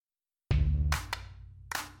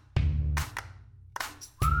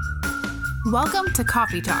Welcome to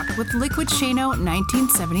Coffee Talk with Liquid Shano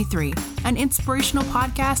 1973, an inspirational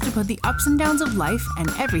podcast about the ups and downs of life and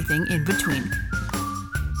everything in between.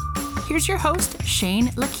 Here's your host, Shane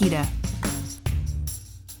Lakita.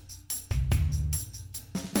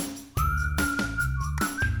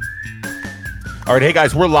 All right, hey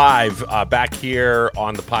guys, we're live back here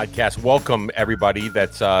on the podcast. Welcome everybody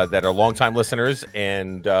that are longtime listeners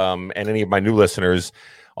and any of my new listeners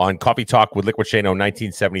on Coffee Talk with Liquid Shano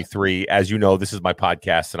 1973. As you know, this is my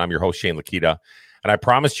podcast, and I'm your host, Shane Lakita. And I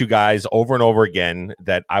promised you guys over and over again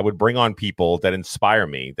that I would bring on people that inspire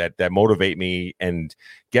me, that motivate me, and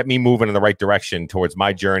get me moving in the right direction towards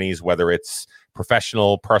my journeys, whether it's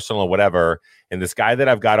professional, personal, or whatever. And this guy that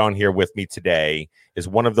I've got on here with me today is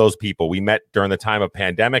one of those people. We met during the time of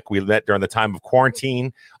pandemic. We met during the time of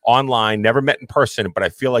quarantine, online, never met in person, but I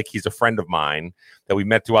feel like he's a friend of mine that we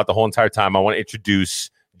met throughout the whole entire time. I want to introduce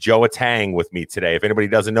Joe Atang with me today. If anybody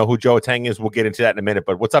doesn't know who Joe Atang is, we'll get into that in a minute.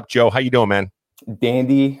 But what's up, Joe? How you doing, man?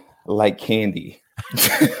 Dandy like candy.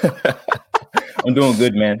 I'm doing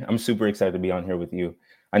good, man. I'm super excited to be on here with you.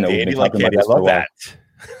 I know Dandy like candy. I love that.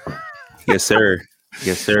 Yes, sir.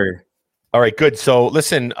 Yes, sir. All right, good. So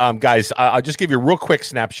listen, guys, I'll just give you a real quick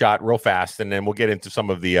snapshot real fast, and then we'll get into some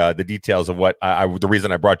of the details of what the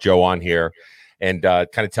reason I brought Joe on here and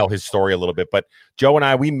kind of tell his story a little bit. But Joe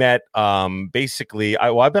and we met basically,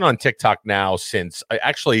 I've been on TikTok now since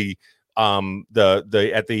actually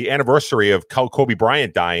the anniversary of Kobe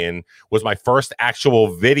Bryant dying was my first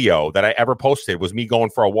actual video that I ever posted, was me going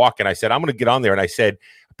for a walk. And I said, I'm going to get on there. And I said,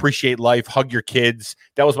 appreciate life, hug your kids.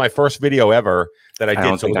 That was my first video ever that I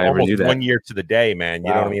did. So it was almost 1 year to the day, man. You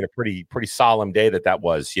know what I mean? A pretty solemn day that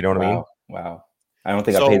was. You know what I mean? Wow. I don't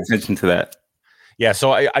think I paid attention to that. Yeah,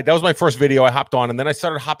 so I that was my first video. I hopped on, and then I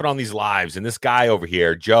started hopping on these lives. And this guy over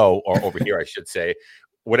here, Joe, or over here, I should say,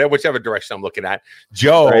 whichever direction I'm looking at,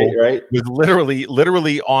 Joe was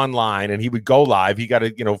literally online, and he would go live. He got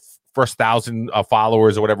first 1,000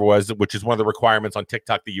 followers or whatever it was, which is one of the requirements on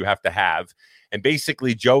TikTok that you have to have. And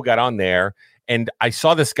basically, Joe got on there, and I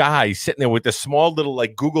saw this guy sitting there with this small little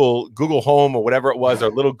like Google Home or whatever it was,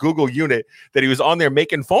 or little Google unit that he was on there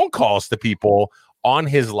making phone calls to people on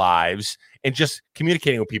his lives and just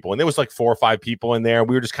communicating with people. And there was like 4 or 5 people in there.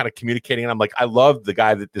 We were just kind of communicating. And I'm like, I love the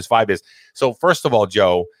guy that this vibe is. So first of all,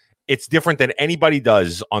 Joe, it's different than anybody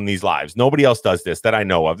does on these lives. Nobody else does this that I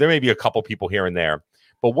know of. There may be a couple people here and there.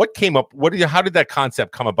 But what came up? How did that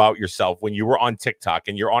concept come about yourself when you were on TikTok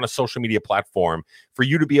and you're on a social media platform for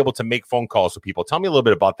you to be able to make phone calls with people? Tell me a little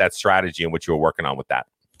bit about that strategy and what you were working on with that.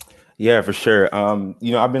 Yeah, for sure. I've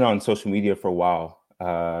been on social media for a while.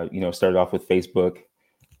 Started off with Facebook,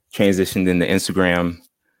 transitioned into Instagram,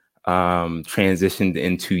 transitioned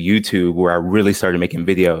into YouTube, where I really started making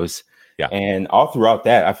videos. Yeah. And all throughout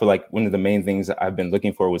that, I feel like one of the main things I've been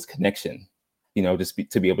looking for was connection.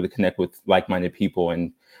 To be able to connect with like-minded people.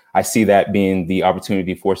 And I see that being the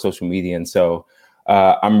opportunity for social media. And so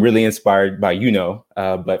I'm really inspired by,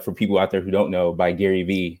 but for people out there who don't know, by Gary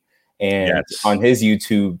Vee. And on his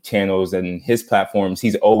YouTube channels and his platforms,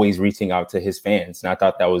 he's always reaching out to his fans. And I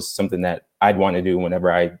thought that was something that I'd want to do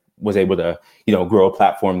whenever I was able to, grow a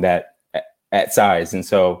platform that at size. And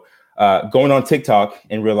so going on TikTok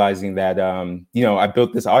and realizing that, I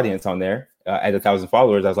built this audience on there at 1,000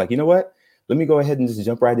 followers. I was like, you know what? Let me go ahead and just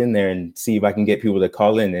jump right in there and see if I can get people to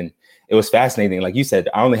call in. And it was fascinating. Like you said,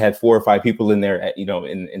 I only had 4 or 5 people in there, in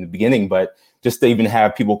the beginning, but just to even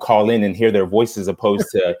have people call in and hear their voices opposed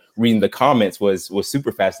to reading the comments was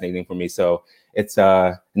super fascinating for me. So it's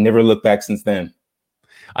never looked back since then.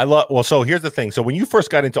 So here's the thing. So when you first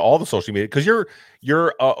got into all the social media, because you're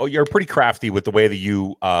pretty crafty with the way that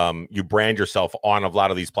you brand yourself on a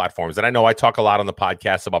lot of these platforms. And I know I talk a lot on the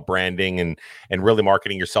podcast about branding and really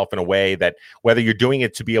marketing yourself in a way that whether you're doing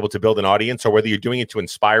it to be able to build an audience or whether you're doing it to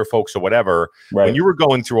inspire folks or whatever, when you were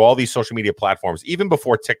going through all these social media platforms, even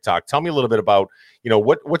before TikTok, tell me a little bit about,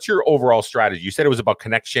 what's your overall strategy? You said it was about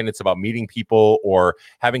connection. It's about meeting people or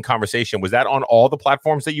having conversation. Was that on all the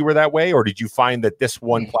platforms that you were that way? Or did you find that this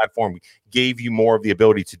one platform gave you more of the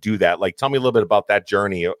ability to do that? Like, tell me a little bit about that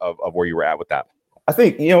journey of where you were at with that. I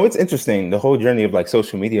think, it's interesting, the whole journey of like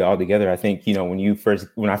social media altogether. I think,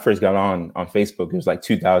 when I first got on Facebook, it was like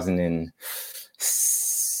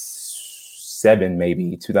 2007,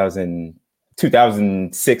 maybe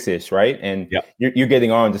 2006-ish, right? And you're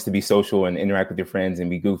getting on just to be social and interact with your friends and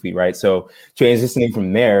be goofy, right? So transitioning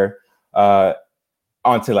from there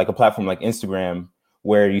onto like a platform like Instagram,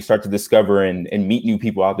 where you start to discover and meet new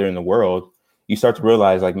people out there in the world, you start to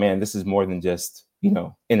realize like, man, this is more than just,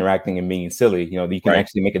 interacting and being silly, you can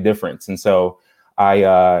actually make a difference. And so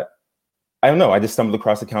I don't know, I just stumbled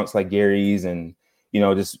across accounts like Gary's and,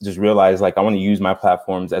 just realize like I want to use my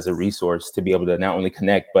platforms as a resource to be able to not only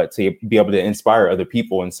connect, but to be able to inspire other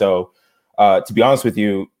people. And so to be honest with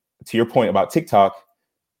you, to your point about TikTok,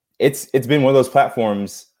 it's been one of those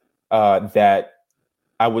platforms that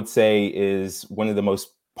I would say is one of the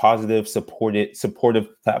most positive, supportive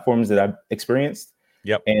platforms that I've experienced.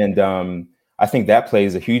 Yep. And I think that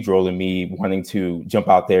plays a huge role in me wanting to jump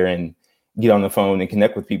out there and get on the phone and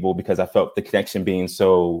connect with people, because I felt the connection being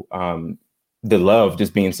so, the love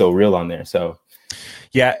just being so real on there. So.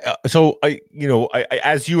 Yeah. So I,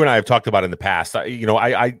 as you and I have talked about in the past,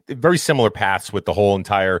 I very similar paths with the whole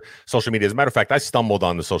entire social media. As a matter of fact, I stumbled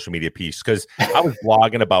on the social media piece because I was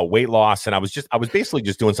blogging about weight loss, and I was basically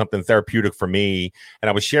just doing something therapeutic for me, and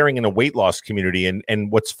I was sharing in a weight loss community.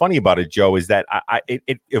 And what's funny about it, Joe, is that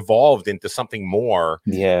it evolved into something more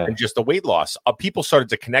than just a weight loss. People started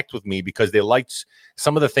to connect with me because they liked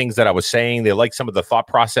some of the things that I was saying. They liked some of the thought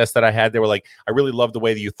process that I had. They were like, I really love the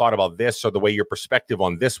way that you thought about this, or the way your perspective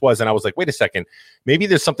on this was. And I was like, wait a second, maybe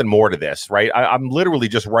there's something more to this, right? I'm literally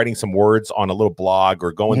just writing some words on a little blog,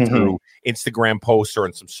 or going through Instagram posts, or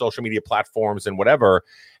in some social media platforms and whatever.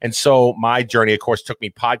 And so my journey, of course, took me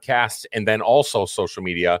podcasts and then also social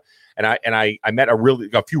media. And I met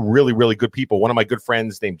a few really, really good people. One of my good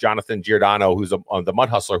friends named Jonathan Giordano, who's the Mud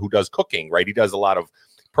Hustler, who does cooking, right? He does a lot of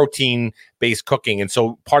protein-based cooking. And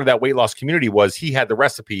so part of that weight loss community was he had the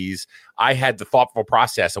recipes, I had the thoughtful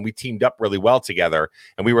process, and we teamed up really well together.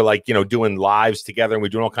 And we were like, doing lives together, and we're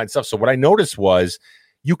doing all kinds of stuff. So what I noticed was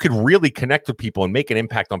you could really connect with people and make an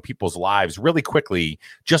impact on people's lives really quickly,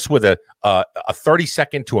 just with a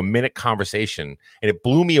 30-second to a minute conversation. And it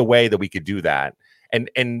blew me away that we could do that. And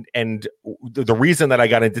the reason that I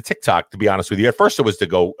got into TikTok, to be honest with you, at first it was to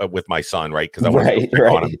go with my son, right? Because I wanted to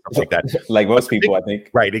on him, stuff like that. Like most people, I think.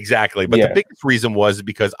 Right, exactly. But the biggest reason was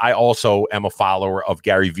because I also am a follower of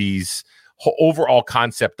Gary Vee's overall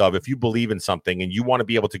concept of, if you believe in something and you want to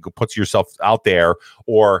be able to put yourself out there,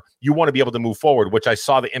 or you want to be able to move forward, which I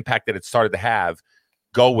saw the impact that it started to have.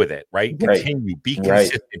 Go with it, right? Continue, be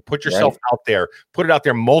consistent, put yourself out there, put it out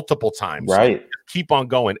there multiple times, right? Keep on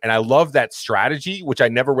going. And I love that strategy, which I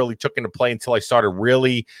never really took into play until I started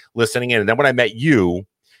really listening in. And then when I met you,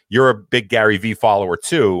 you're a big Gary Vee follower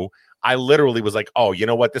too. I literally was like, oh, you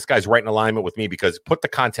know what? This guy's right in alignment with me, because put the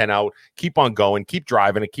content out, keep on going, keep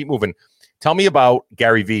driving, and keep moving. Tell me about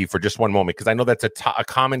Gary Vee for just one moment, because I know that's a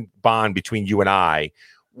common bond between you and I.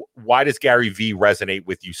 Why does Gary Vee resonate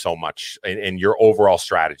with you so much in your overall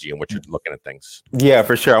strategy and what you're looking at things? Yeah,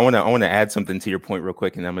 for sure. I want to add something to your point real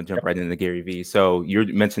quick, and I'm gonna jump right into Gary Vee. So you're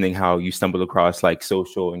mentioning how you stumbled across like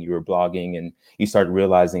social, and you were blogging, and you started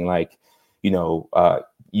realizing like,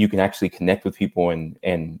 you can actually connect with people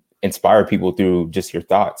and inspire people through just your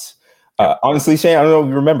thoughts. Honestly, Shane, I don't know if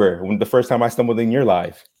you remember when the first time I stumbled in your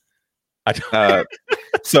live.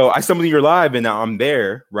 So I stumbled in your live, and I'm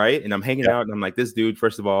there, right? And I'm hanging out, and I'm like, this dude,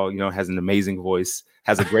 first of all, has an amazing voice,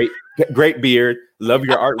 has a great beard, love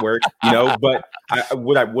your artwork, but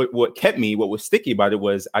what was sticky about it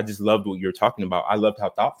was I just loved what you were talking about. I loved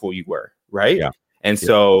how thoughtful you were, right? Yeah. And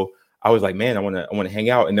so I was like, man, I want to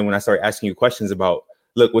hang out. And then when I started asking you questions about,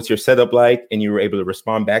 look, what's your setup like? And you were able to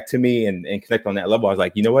respond back to me and connect on that level. I was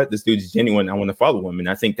like, you know what? This dude's genuine. I want to follow him. And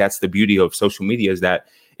I think that's the beauty of social media, is that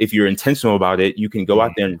if you're intentional about it, you can go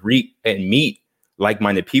out there and meet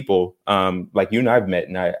like-minded people, like you and I've met.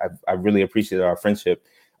 And I really appreciate our friendship,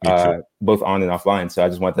 both on and offline. So I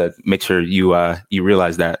just want to make sure you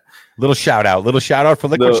realize that. Little shout out for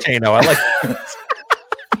Liquid Shano. I like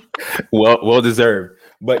well deserved.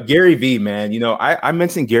 But Gary Vee, man, I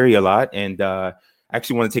mentioned Gary a lot, and I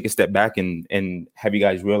actually want to take a step back and have you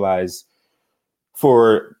guys realize,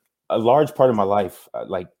 for a large part of my life,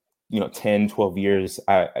 10, 12 years,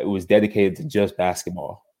 it was dedicated to just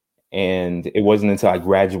basketball. And it wasn't until I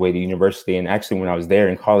graduated university, and actually when I was there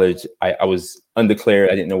in college, I was undeclared.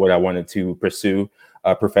 I didn't know what I wanted to pursue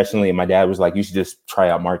professionally. And my dad was like, you should just try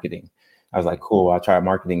out marketing. I was like, cool, I'll try out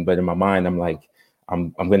marketing. But in my mind, I'm like,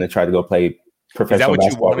 I'm going to try to go play professional basketball.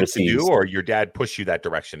 Is that what you wanted to do, or your dad pushed you that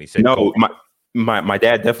direction? He said, no, my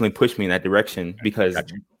dad definitely pushed me in that direction,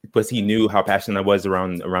 because he knew how passionate I was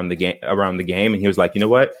around the game. And he was like, you know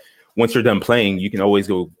what? Once you're done playing, you can always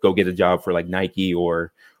go get a job for like Nike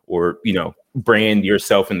or brand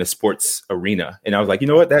yourself in the sports arena. And I was like, you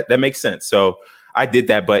know what, that makes sense. So I did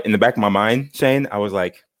that. But in the back of my mind, Shane, I was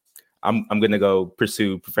like, I'm going to go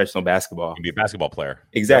pursue professional basketball. Be a basketball player.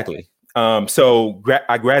 Exactly. So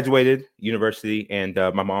I graduated university, and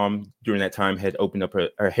my mom during that time had opened up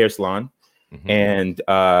her hair salon. Mm-hmm. And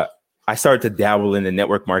I started to dabble in the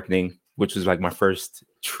network marketing, which was like my first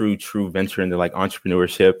true venture into like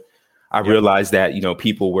entrepreneurship. I realized that,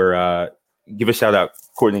 people were, give a shout out,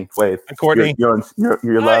 Courtney Wave. Courtney,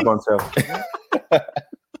 you're live on show.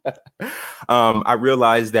 I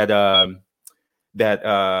realized that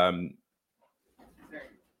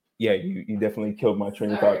yeah, you definitely killed my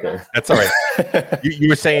train of thought there. That's all right. you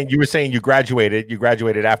were saying you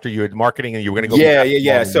graduated after you had marketing and you were going to go.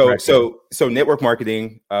 Yeah. So network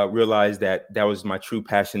marketing, realized that was my true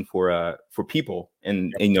passion for people,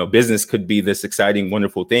 and you know, business could be this exciting,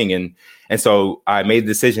 wonderful thing. And so I made the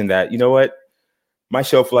decision that, you know what, my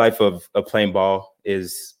shelf life of playing ball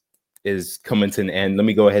is coming to an end. Let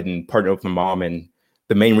me go ahead and partner with my mom. And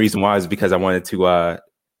the main reason why is because I wanted to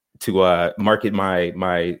market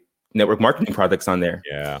my network marketing products on there.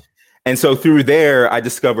 Yeah. And so through there, I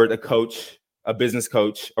discovered a business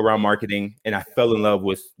coach around marketing, and I fell in love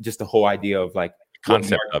with just the whole idea of like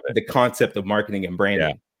the concept of marketing and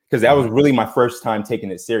branding. Because that was really my first time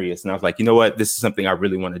taking it serious. And I was like, you know what, this is something I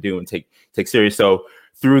really want to do and take serious. So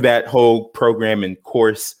through that whole program and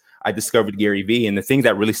course, I discovered Gary Vee. And the thing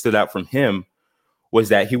that really stood out from him was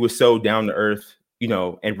that he was so down to earth, you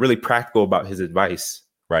know, and really practical about his advice.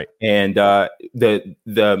 Right. And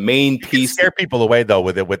the main piece, scare people away though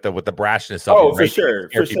with the brashness of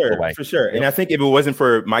it, right? For sure. Yep. And I think if it wasn't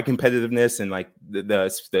for my competitiveness and like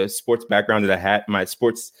the sports background that I had, my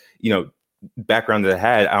sports, you know, background that I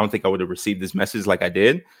had, I don't think I would have received this message like I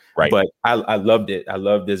did. Right. But I loved it. I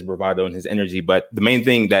loved his bravado and his energy. But the main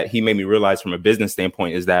thing that he made me realize from a business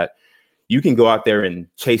standpoint is that you can go out there and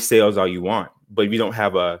chase sales all you want, but if you don't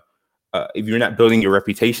have if you're not building your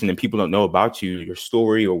reputation and people don't know about you, your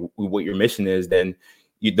story, or what your mission is, then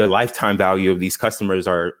the lifetime value of these customers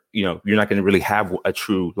are, you know, you're not going to really have a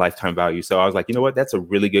true lifetime value. So I was like, you know what, that's a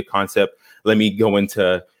really good concept. Let me go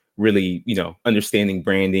into really, you know, understanding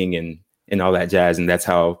branding and all that jazz. And that's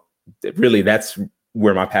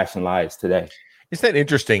where my passion lies today. Isn't that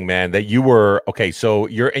interesting, man, that you were, okay, so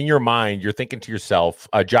you're in your mind, you're thinking to yourself,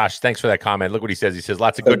 Josh, thanks for that comment. Look what he says. He says,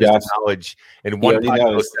 lots of goodness and knowledge in one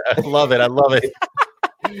podcast. I love it.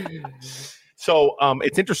 So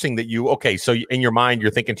it's interesting that so in your mind,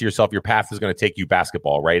 you're thinking to yourself, your path is going to take you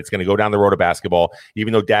basketball, right? It's going to go down the road of basketball,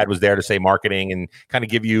 even though Dad was there to say marketing and kind of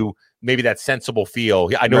give you maybe that sensible feel.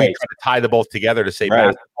 I know you try to tie the both together to say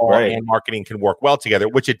basketball and marketing can work well together,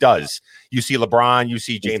 which it does. You see LeBron, you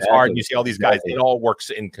see James Harden, you see all these guys, it all works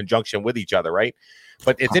in conjunction with each other, right?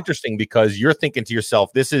 But it's interesting because you're thinking to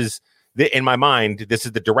yourself, in my mind, this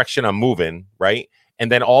is the direction I'm moving, right?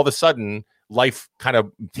 And then all of a sudden, life kind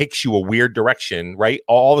of takes you a weird direction, right?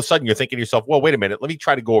 All of a sudden you're thinking to yourself, well, wait a minute, let me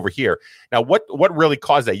try to go over here. Now, what really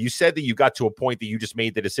caused that? You said that you got to a point that you just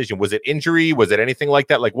made the decision. Was it injury? Was it anything like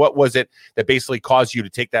that? Like, what was it that basically caused you to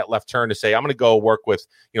take that left turn to say, I'm going to go work with,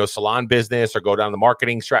 you know, salon business or go down the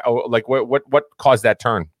marketing like what caused that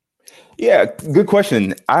turn? Yeah, good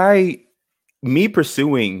question. Me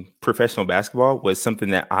pursuing professional basketball was something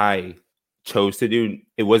that I chose to do.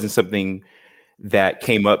 It wasn't something that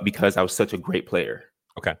came up because I was such a great player.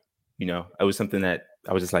 Okay. You know, it was something that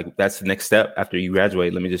I was just like, that's the next step after you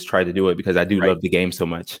graduate. Let me just try to do it because I do love the game so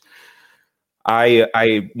much. I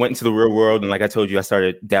went into the real world. And like I told you, I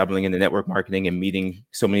started dabbling in the network marketing and meeting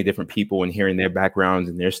so many different people and hearing their backgrounds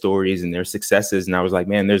and their stories and their successes. And I was like,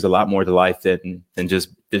 man, there's a lot more to life than just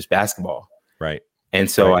basketball. Right. And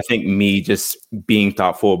so I think me just being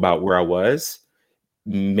thoughtful about where I was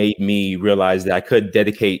made me realize that I could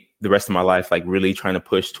dedicate the rest of my life, like really trying to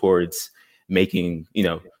push towards making, you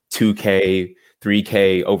know, 2K,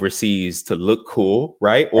 3K overseas to look cool.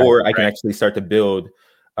 Right. Or I can actually start to build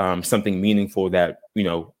something meaningful that, you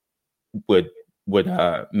know, would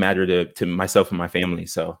matter to myself and my family.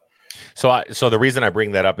 So the reason I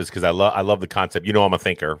bring that up is because I love the concept. You know, I'm a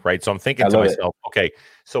thinker, right? So I'm thinking to myself, okay,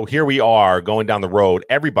 so here we are going down the road.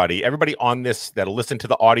 Everybody on this that'll listen to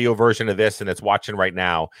the audio version of this and that's watching right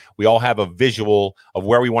now, we all have a visual of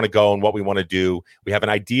where we want to go and what we want to do. We have an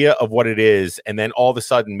idea of what it is. And then all of a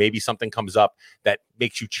sudden, maybe something comes up that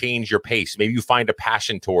makes you change your pace. Maybe you find a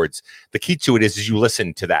passion towards. The key to it is you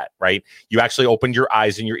listen to that, right? You actually opened your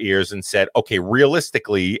eyes and your ears and said, okay,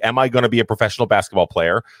 realistically, am I going to be a professional basketball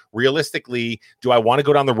player? Realistically, do I want to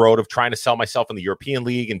go down the road of trying to sell myself in the European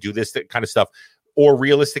League and do this kind of stuff? Or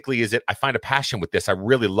realistically, is it I find a passion with this? I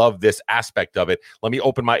really love this aspect of it. Let me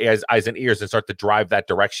open my eyes and ears and start to drive that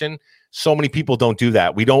direction. So many people don't do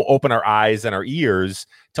that. We don't open our eyes and our ears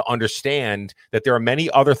to understand that there are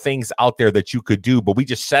many other things out there that you could do, but we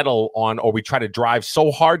just settle on, or we try to drive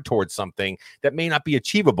so hard towards something that may not be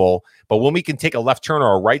achievable. But when we can take a left turn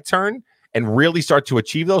or a right turn and really start to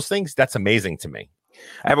achieve those things, that's amazing to me.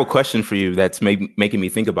 I have a question for you that's making me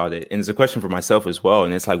think about it. And it's a question for myself as well.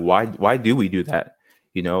 And it's like, why do we do that?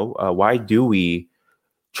 You know, why do we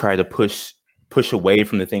try to push push away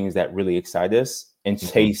from the things that really excite us and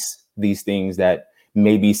chase these things that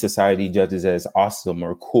maybe society judges as awesome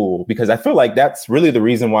or cool. Because I feel like that's really the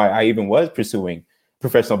reason why I even was pursuing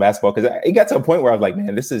professional basketball, because it got to a point where I was like,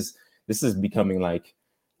 man, this is becoming like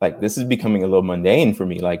this is becoming a little mundane for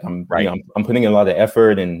me. Like I'm putting in a lot of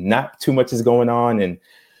effort and not too much is going on, and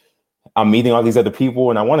I'm meeting all these other people,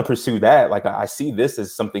 and I want to pursue that. Like I see this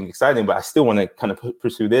as something exciting, but I still want to kind of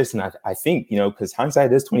pursue this. And I think, because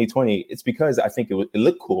hindsight is 2020, it's because I think it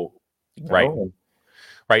looked cool. Right.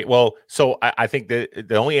 Right. Well, so I think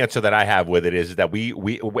the only answer that I have with it is that we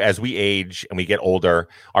as we age and we get older,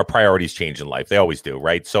 our priorities change in life. They always do.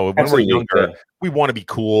 Right. So when we're younger, we want to be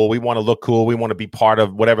cool. We want to look cool. We want to be part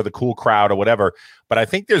of whatever the cool crowd or whatever. But I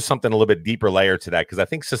think there's something a little bit deeper layer to that, because I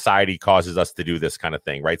think society causes us to do this kind of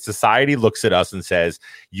thing, right? Society looks at us and says,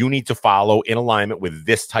 you need to follow in alignment with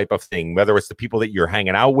this type of thing, whether it's the people that you're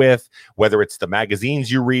hanging out with, whether it's the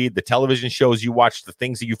magazines you read, the television shows you watch, the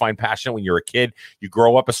things that you find passionate when you're a kid, you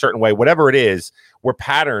grow up a certain way, whatever it is, we're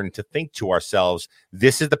patterned to think to ourselves,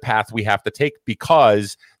 this is the path we have to take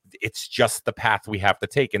because it's just the path we have to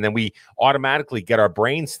take. And then we automatically get our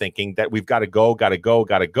brains thinking that we've got to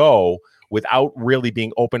go without really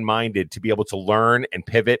being open-minded to be able to learn and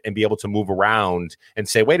pivot and be able to move around and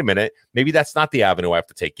say, wait a minute, maybe that's not the avenue I have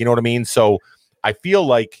to take. You know what I mean? So I feel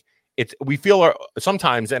like we feel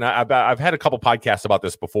sometimes, and I've had a couple podcasts about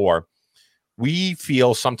this before, we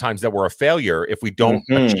feel sometimes that we're a failure if we don't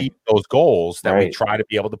achieve those goals that we try to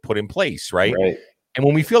be able to put in place, right? And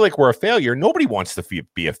when we feel like we're a failure, nobody wants to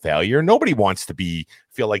be a failure. Nobody wants to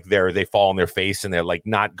feel like they fall on their face and they're like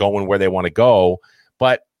not going where they want to go.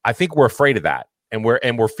 But I think we're afraid of that. And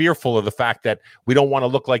we're fearful of the fact that we don't want to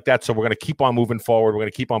look like that. So we're going to keep on moving forward. We're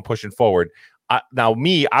going to keep on pushing forward. Now,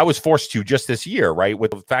 I was forced to just this year, right?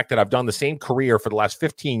 With the fact that I've done the same career for the last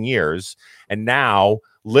 15 years. And now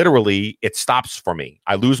literally it stops for me.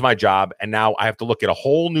 I lose my job. And now I have to look at a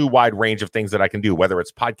whole new wide range of things that I can do, whether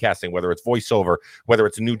it's podcasting, whether it's voiceover, whether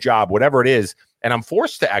it's a new job, whatever it is. And I'm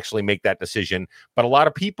forced to actually make that decision. But a lot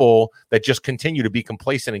of people that just continue to be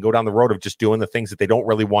complacent and go down the road of just doing the things that they don't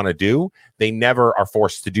really want to do, they never are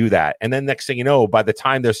forced to do that. And then next thing you know, by the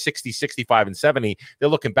time they're 60, 65, and 70, they're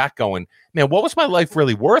looking back going, man, what was my life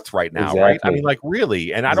really worth right now? Right? I mean, like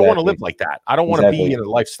really. And I don't want to live like that. I don't want to be in a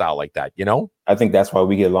lifestyle like that, I think that's why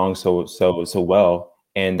we get along so well.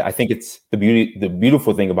 And I think it's the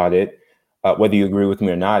beautiful thing about it, whether you agree with me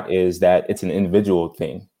or not, is that it's an individual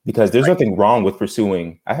thing. Because there's nothing wrong with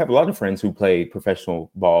pursuing. I have a lot of friends who play professional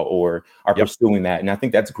ball or are pursuing that. And I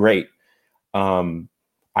think that's great. Someone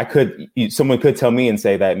could tell me and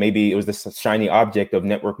say that maybe it was this shiny object of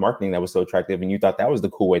network marketing that was so attractive and you thought that was the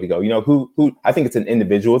cool way to go. Who I think it's an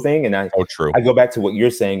individual thing. And I go back to what you're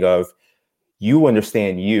saying of you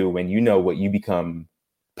understand you and you know what you become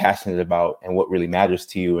passionate about and what really matters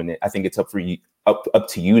to you. And I think it's up to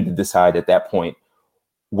you to decide at that point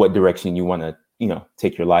what direction you want to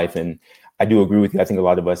take your life. And I do agree with you. I think a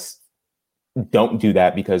lot of us don't do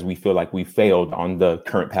that because we feel like we failed on the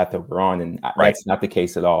current path that we're on. And that's not the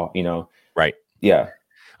case at all, Right. Yeah.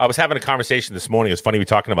 I was having a conversation this morning. It's funny we were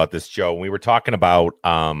talking about this, Joe. We were talking about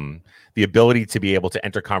the ability to be able to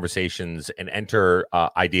enter conversations and enter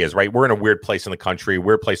ideas, right? We're in a weird place in the country,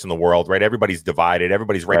 weird place in the world, right? Everybody's divided.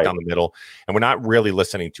 Everybody's right down the middle. And we're not really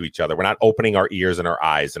listening to each other. We're not opening our ears and our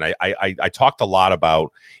eyes. And I talked a lot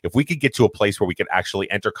about if we could get to a place where we could actually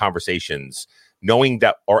enter conversations knowing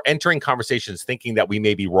that, or entering conversations thinking that we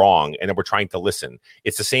may be wrong and that we're trying to listen.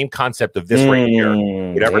 It's the same concept of this right here.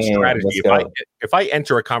 Whatever strategy, if I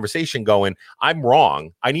enter a conversation going, I'm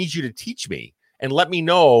wrong, I need you to teach me and let me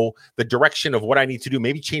know the direction of what I need to do.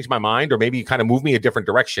 Maybe change my mind or maybe kind of move me a different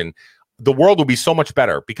direction. The world will be so much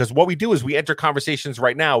better because what we do is we enter conversations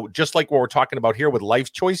right now, just like what we're talking about here with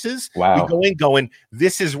life choices. Wow. We go in going,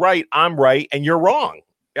 this is right, I'm right, and you're wrong.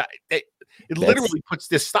 It literally puts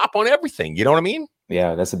this stop on everything. You know what I mean?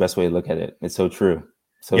 Yeah, that's the best way to look at it. It's so true.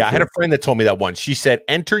 I had a friend that told me that once. She said,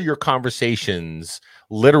 enter your conversations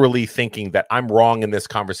literally thinking that I'm wrong in this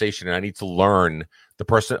conversation and I need to learn the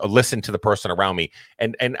person, listen to the person around me.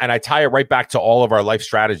 And I tie it right back to all of our life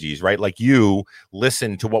strategies, right? Like you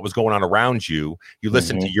listen to what was going on around you. You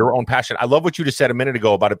listen to your own passion. I love what you just said a minute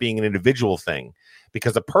ago about it being an individual thing.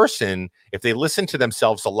 Because a person, if they listen to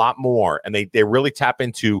themselves a lot more and they really tap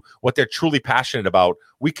into what they're truly passionate about,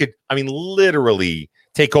 we could, literally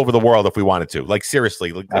take over the world if we wanted to. Like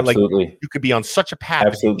seriously, absolutely. Like you could be on such a path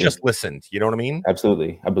if you just listened. You know what I mean?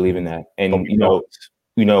 Absolutely, I believe in that. And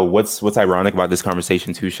what's ironic about this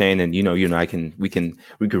conversation too, Shane. And you and I we could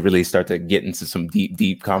really start to get into some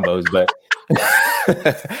deep combos. But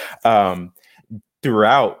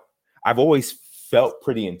throughout, I've always felt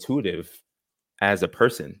pretty intuitive as a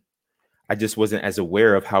person. I just wasn't as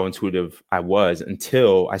aware of how intuitive I was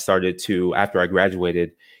until I started to, after I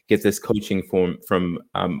graduated, get this coaching from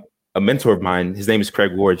a mentor of mine. His name is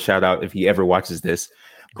Craig Ward. Shout out if he ever watches this.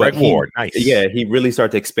 Craig Ward, nice. Yeah, he really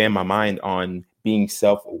started to expand my mind on being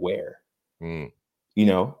self-aware. You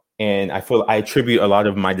know, and I feel I attribute a lot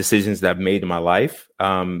of my decisions that I've made in my life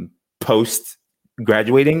post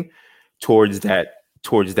graduating towards that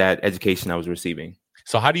education I was receiving.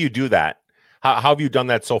 So how do you do that? How have you done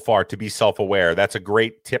that so far to be self-aware? That's a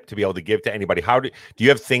great tip to be able to give to anybody. How do you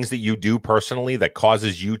have things that you do personally that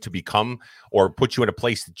causes you to become or put you in a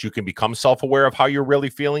place that you can become self-aware of how you're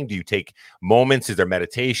really feeling? Do you take moments? Is there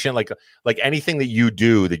meditation? Like anything that you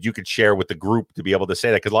do that you could share with the group to be able to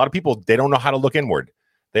say that? Because a lot of people, they don't know how to look inward.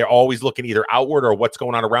 They're always looking either outward or what's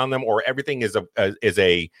going on around them, or everything is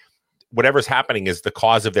whatever's happening is the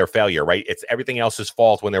cause of their failure, right? It's everything else's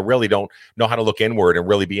fault when they really don't know how to look inward and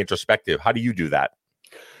really be introspective. How do you do that?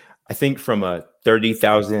 I think from a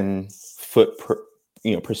 30,000 foot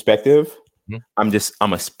perspective, I'm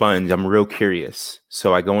a sponge. I'm real curious.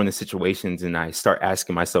 So I go into situations and I start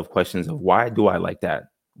asking myself questions of why do I like that?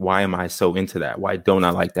 Why am I so into that? Why don't I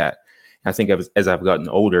like that? I think as I've gotten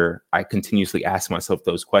older, I continuously ask myself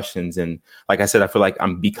those questions. And like I said, I feel like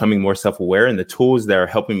I'm becoming more self-aware, and the tools that are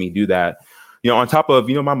helping me do that, you know, on top of,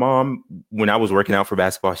 you know, my mom, when I was working out for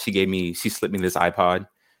basketball, she slipped me this iPod,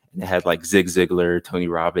 and it had like Zig Ziglar, Tony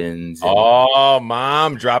Robbins. Oh,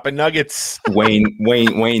 mom, dropping nuggets.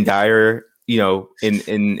 Wayne Dyer, you know, Zig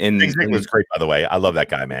Ziglar was great, by the way. I love that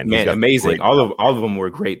guy, man. Man, amazing. All of them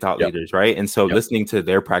were great thought leaders, right? And so listening to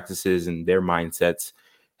their practices and their mindsets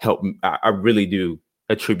help. I really do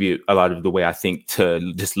attribute a lot of the way I think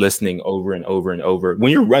to just listening over and over and over.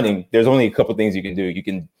 When you're running, there's only a couple things you can do. You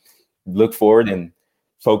can look forward and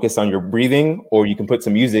focus on your breathing, or you can put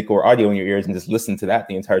some music or audio in your ears and just listen to that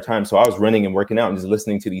the entire time. So I was running and working out and just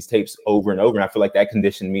listening to these tapes over and over. And I feel like that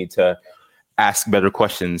conditioned me to ask better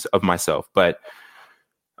questions of myself. But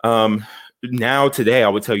now today, I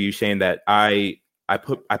would tell you, Shane, that I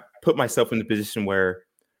put myself in the position where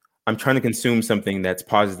I'm trying to consume something that's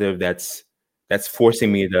positive, that's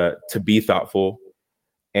forcing me to be thoughtful.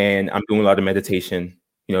 And I'm doing a lot of meditation,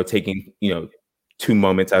 you know, taking, you know, 2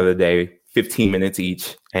 moments out of the day, 15 minutes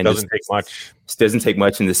each. And doesn't take much. It doesn't take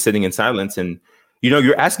much, and just sitting in silence. And, you know,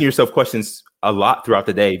 you're asking yourself questions a lot throughout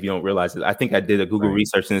the day if you don't realize it. I think I did a Google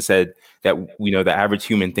research and it said that, you know, the average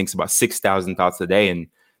human thinks about 6,000 thoughts a day. And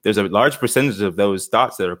there's a large percentage of those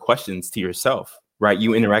thoughts that are questions to yourself, right?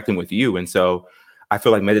 You interacting with you. And so I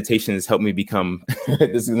feel like meditation has helped me become,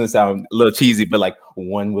 this is going to sound a little cheesy, but like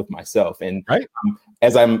one with myself. And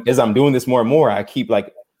as I'm doing this more and more, I keep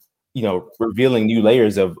like, you know, revealing new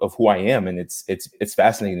layers of who I am. And it's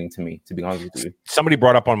fascinating to me, to be honest with you. Somebody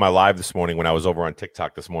brought up on my live this morning when I was over on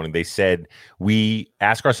TikTok this morning, they said we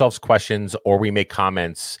ask ourselves questions or we make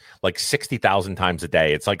comments like 60,000 times a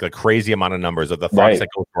day. It's like a crazy amount of numbers of the thoughts that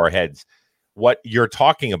go through our heads. What you're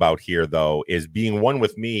talking about here, though, is being one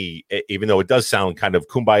with me, even though it does sound kind of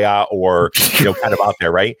kumbaya or, you know, kind of out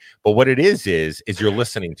there, right? But what it is you're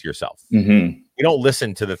listening to yourself. Mm-hmm. We don't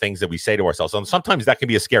listen to the things that we say to ourselves. And sometimes that can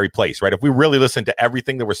be a scary place, right? If we really listen to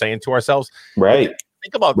everything that we're saying to ourselves,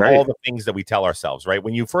 think about all the things that we tell ourselves, right?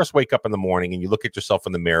 When you first wake up in the morning and you look at yourself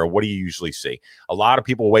in the mirror, what do you usually see? A lot of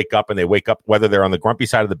people wake up whether they're on the grumpy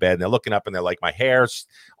side of the bed and they're looking up and they're like, my hair's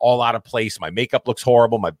all out of place. My makeup looks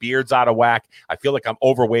horrible. My beard's out of whack. I feel like I'm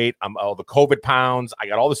overweight. I'm all the COVID pounds. I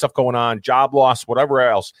got all this stuff going on, job loss, whatever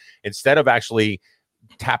else. Instead of actually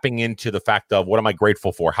tapping into the fact of what am I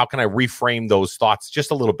grateful for? How can I reframe those thoughts just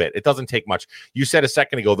a little bit? It doesn't take much. You said a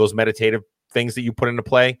second ago, those meditative things that you put into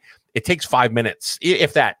play, it takes 5 minutes,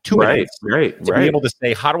 if that, 2 minutes to be able to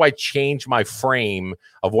say, how do I change my frame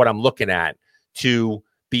of what I'm looking at to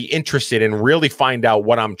be interested and really find out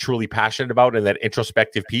what I'm truly passionate about in that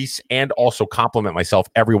introspective piece, and also compliment myself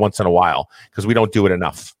every once in a while, because we don't do it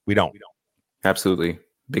enough. We don't. Absolutely.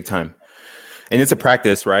 Big time. And it's a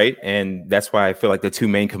practice, right? And that's why I feel like the two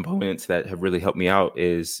main components that have really helped me out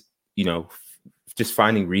is, you know, just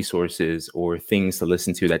finding resources or things to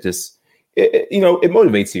listen to that just, it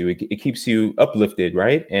motivates you. It keeps you uplifted,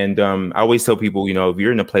 right? And I always tell people, you know, if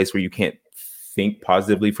you're in a place where you can't think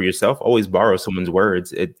positively for yourself, always borrow someone's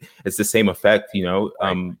words. It's the same effect, you know,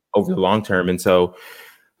 over the long term. And so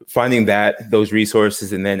finding those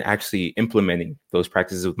resources and then actually implementing those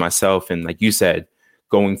practices with myself. And like you said,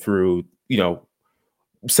 going through, you know,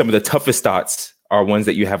 some of the toughest thoughts are ones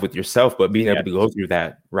that you have with yourself, but being able to go through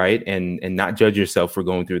that, right? And not judge yourself for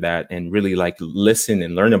going through that, and really like listen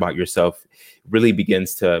and learn about yourself really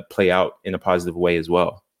begins to play out in a positive way as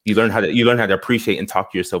well. You learn how to appreciate and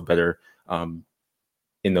talk to yourself better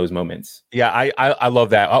in those moments. Yeah, I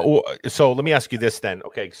love that. So let me ask you this then.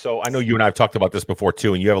 Okay, so I know you and I have talked about this before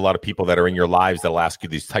too, and you have a lot of people that are in your lives that'll ask you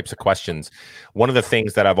these types of questions. One of the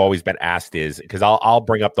things that I've always been asked is, because I'll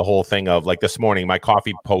bring up the whole thing of, like, this morning, my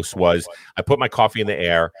coffee post was, I put my coffee in the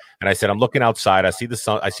air and I said, I'm looking outside. I see the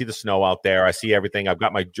sun. I see the snow out there. I see everything. I've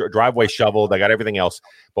got my driveway shoveled. I got everything else.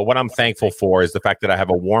 But what I'm thankful for is the fact that I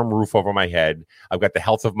have a warm roof over my head. I've got the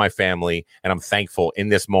health of my family, and I'm thankful in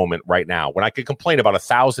this moment right now. When I could complain about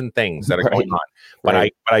 1,000 things that are going on, but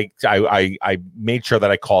I made sure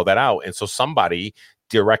that I called that out. And so somebody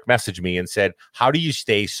direct messaged me and said, how do you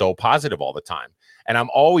stay so positive all the time? And I'm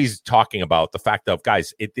always talking about the fact of,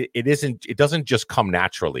 guys, it doesn't just come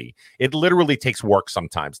naturally. It literally takes work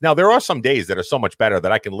sometimes. Now, there are some days that are so much better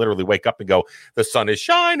that I can literally wake up and go, the sun is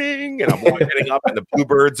shining, and I'm getting up and the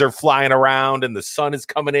bluebirds are flying around and the sun is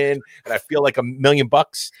coming in and I feel like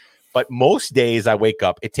 $1,000,000. But most days I wake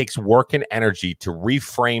up, it takes work and energy to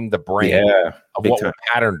reframe the brain of what we're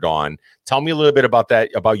patterned on. Tell me a little bit about that,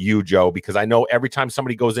 about you, Joe, because I know every time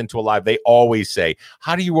somebody goes into a live, they always say,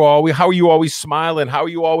 how are you always smiling? How are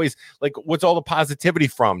you always, like, what's all the positivity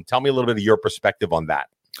from? Tell me a little bit of your perspective on that.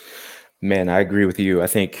 Man, I agree with you. I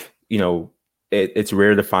think, it's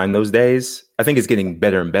rare to find those days. I think it's getting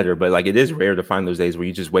better and better, but like, it is rare to find those days where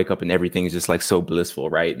you just wake up and everything is just like so blissful,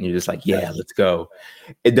 right? And you're just like, yeah, let's go.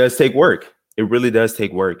 It does take work. It really does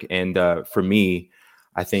take work. And for me,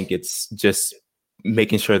 I think it's just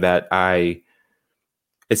making sure that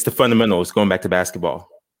it's the fundamentals, going back to basketball.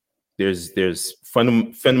 There's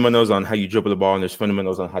fundamentals on how you dribble the ball, and there's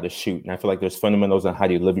fundamentals on how to shoot. And I feel like there's fundamentals on how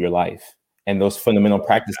you live your life. And those fundamental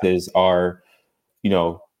practices are,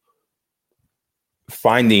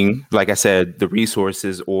 finding, like I said, the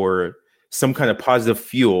resources or some kind of positive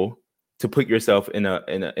fuel to put yourself in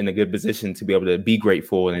a good position to be able to be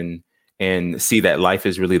grateful and see that life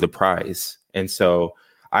is really the prize. And so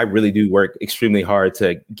I really do work extremely hard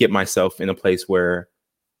to get myself in a place where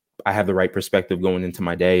I have the right perspective going into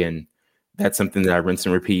my day. And that's something that I rinse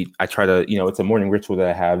and repeat. I try to, it's a morning ritual that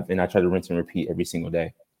I have, and I try to rinse and repeat every single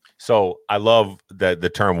day. So I love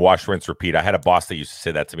the term wash, rinse, repeat. I had a boss that used to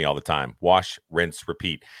say that to me all the time. Wash, rinse,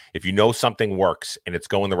 repeat. If you know something works and it's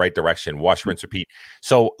going the right direction, wash, rinse, repeat.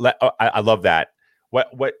 So I love that.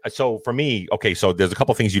 So for me, okay, so there's a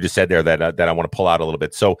couple things you just said there that I want to pull out a little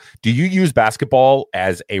bit. So do you use basketball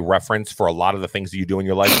as a reference for a lot of the things that you do in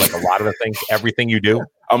your life? Like a lot of the things, everything you do?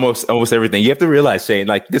 Almost everything. You have to realize, Shane,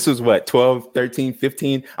 like this was 12, 13,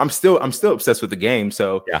 15. I'm still obsessed with the game.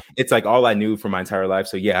 So It's like all I knew for my entire life.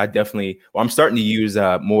 So yeah, I'm starting to use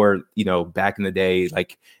more, back in the day,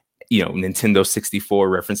 like, Nintendo 64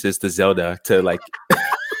 references to Zelda to like,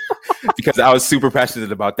 because I was super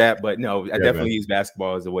passionate about that. But no, I definitely use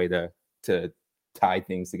basketball as a way to tie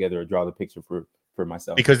things together or draw the picture for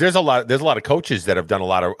myself. Because there's a lot of coaches that have done a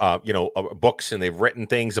lot of books, and they've written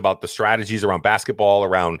things about the strategies around basketball,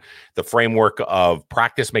 around the framework of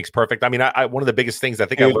practice makes perfect. I mean, I one of the biggest things I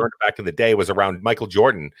think I learned back in the day was around Michael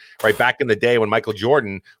Jordan, right? Back in the day when Michael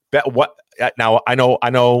Jordan, now I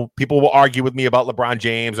know people will argue with me about LeBron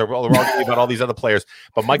James or will argue about all these other players,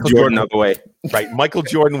 but Michael Jordan out the way. Right? Michael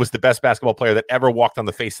Jordan was the best basketball player that ever walked on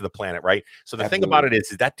the face of the planet, right? So the thing about it is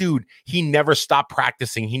that dude, he never stopped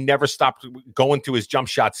practicing. He never stopped going through his jump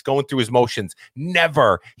shots, going through his motions.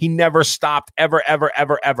 Never. He never stopped ever.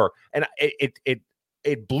 And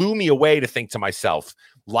it blew me away to think to myself,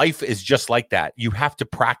 life is just like that. You have to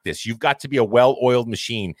practice. You've got to be a well-oiled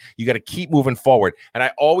machine. You got to keep moving forward. And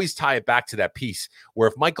I always tie it back to that piece where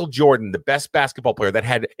if Michael Jordan, the best basketball player that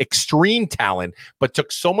had extreme talent, but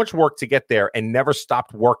took so much work to get there and never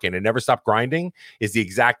stopped working and never stopped grinding, is the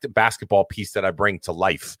exact basketball piece that I bring to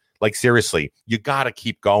life. Like, seriously, you got to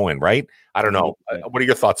keep going, right? I don't know. What are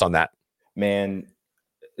your thoughts on that? Man,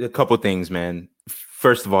 a couple things, man.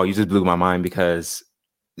 First of all, you just blew my mind because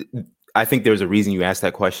I think there's a reason you asked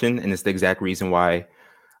that question, and it's the exact reason why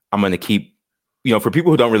I'm going to keep, for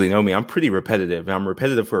people who don't really know me, I'm pretty repetitive, and I'm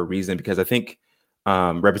repetitive for a reason because I think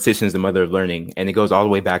repetition is the mother of learning, and it goes all the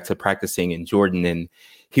way back to practicing in Jordan, and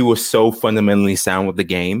he was so fundamentally sound with the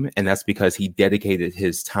game, and that's because he dedicated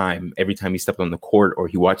his time every time he stepped on the court or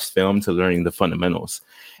he watched film to learning the fundamentals.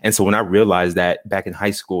 And so when I realized that back in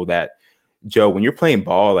high school that, Joe, when you're playing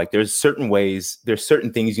ball, like there's certain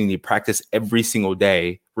things you need to practice every single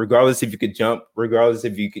day, regardless if you could jump, regardless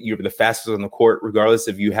if you're the fastest on the court, regardless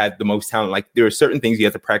if you had the most talent. Like there are certain things you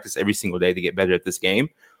have to practice every single day to get better at this game.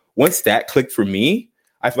 Once that clicked for me,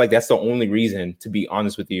 I feel like that's the only reason, to be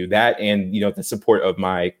honest with you, that and, the support of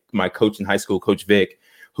my coach in high school, Coach Vic,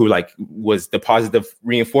 who like was the positive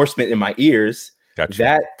reinforcement in my ears. Gotcha.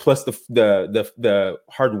 That plus the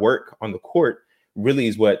hard work on the court really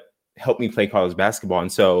is what helped me play college basketball.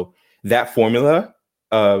 And so that formula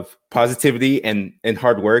of positivity and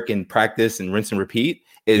hard work and practice and rinse and repeat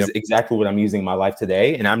is exactly what I'm using in my life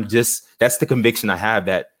today. And that's the conviction I have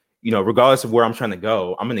that, regardless of where I'm trying to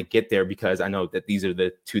go, I'm going to get there because I know that these are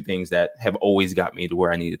the two things that have always got me to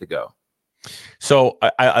where I needed to go. So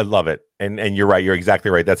I love it. And you're right. You're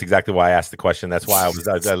exactly right. That's exactly why I asked the question. That's why I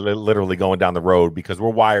was literally going down the road, because we're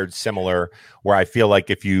wired similar, where I feel like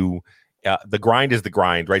if you, the grind is the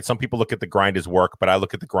grind, right? Some people look at the grind as work, but I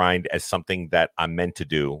look at the grind as something that I'm meant to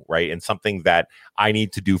do, right? And something that I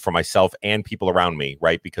need to do for myself and people around me,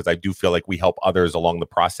 right? Because I do feel like we help others along the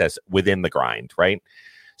process within the grind, right?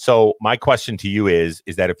 So my question to you is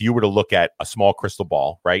that if you were to look at a small crystal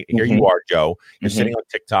ball, right? And here you are, Joe, you're sitting on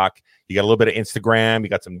TikTok, you got a little bit of Instagram, you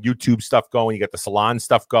got some YouTube stuff going, you got the salon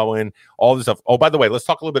stuff going, all this stuff. Oh, by the way, let's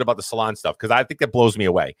talk a little bit about the salon stuff, because I think that blows me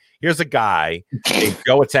away. Here's a guy,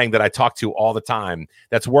 Joe Ateng, that I talk to all the time,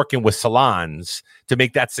 that's working with salons to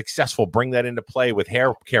make that successful, bring that into play with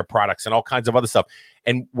hair care products and all kinds of other stuff.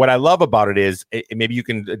 And what I love about it is, maybe you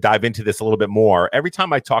can dive into this a little bit more. Every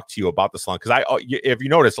time I talk to you about the salon, because if you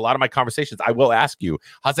notice, a lot of my conversations, I will ask you,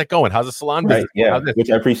 how's that going? How's the salon business? Yeah, which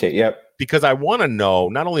I appreciate. Yep. Because I want to know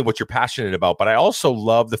not only what you're passionate about, but I also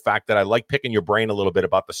love the fact that I like picking your brain a little bit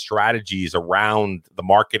about the strategies around the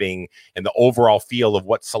marketing and the overall feel of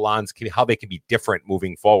what salons how they can be different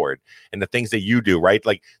moving forward, and the things that you do, right?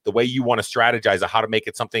 Like the way you want to strategize how to make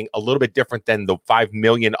it something a little bit different than the 5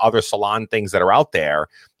 million other salon things that are out there.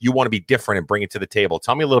 You want to be different and bring it to the table.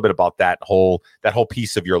 Tell me a little bit about that whole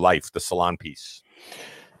piece of your life, the salon piece.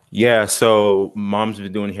 Yeah. So mom's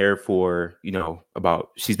been doing hair for,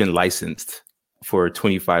 she's been licensed for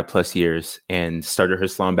 25 plus years and started her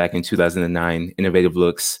salon back in 2009, Innovative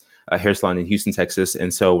Looks, a hair salon in Houston, Texas.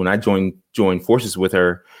 And so when I joined forces with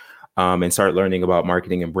her and started learning about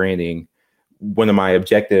marketing and branding, one of my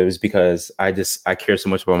objectives, because I care so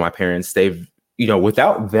much about my parents, they've,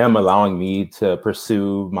 without them allowing me to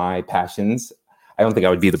pursue my passions, I don't think I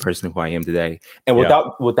would be the person who I am today. And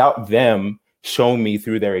without them showing me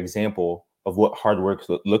through their example of what hard work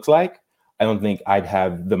looks like, I don't think I'd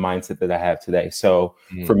have the mindset that I have today. So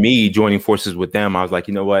for me, joining forces with them, I was like,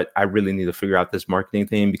 you know what? I really need to figure out this marketing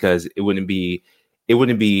thing, because there would be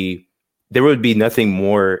nothing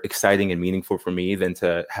more exciting and meaningful for me than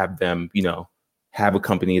to have them, have a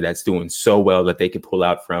company that's doing so well that they could pull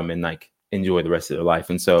out from and like enjoy the rest of their life.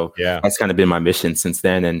 And so that's kind of been my mission since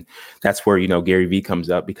then. And that's where, Gary Vee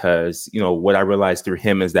comes up, because, what I realized through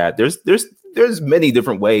him is that there's many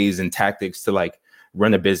different ways and tactics to like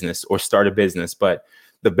run a business or start a business. But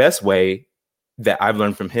the best way that I've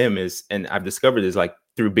learned from him is, and I've discovered, is like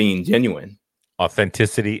through being genuine.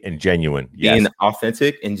 Authenticity and genuine. Being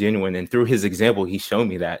authentic and genuine. And through his example, he showed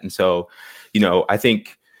me that. And so, I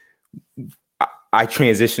think I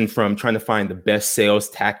transitioned from trying to find the best sales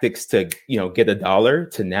tactics to, get a dollar,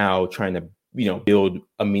 to now trying to, build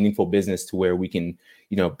a meaningful business to where we can,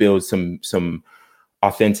 build some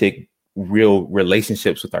authentic, real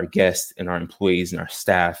relationships with our guests and our employees and our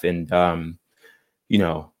staff. And,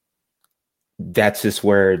 that's just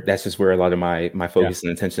where a lot of my focus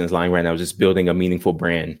and attention is lying right now, just building a meaningful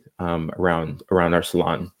brand around our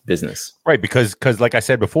salon business. Right. Because like I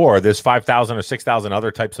said before, there's 5,000 or 6,000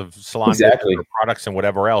 other types of salon products and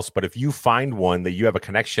whatever else. But if you find one that you have a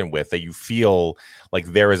connection with, that you feel like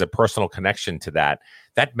there is a personal connection to,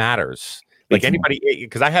 that matters. Like anybody,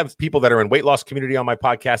 because I have people that are in weight loss community on my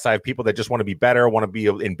podcast. I have people that just want to be better, want to be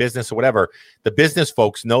in business or whatever. The business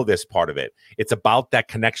folks know this part of it. It's about that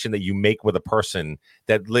connection that you make with a person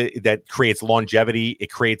that creates longevity.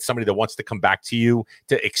 It creates somebody that wants to come back to you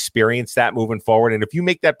to experience that moving forward. And if you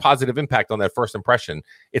make that positive impact on that first impression,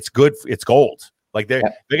 it's good. It's gold. Like they're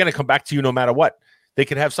going to come back to you no matter what. They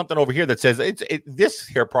could have something over here that says this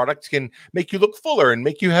hair product can make you look fuller and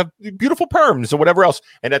make you have beautiful perms or whatever else.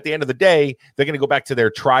 And at the end of the day, they're going to go back to their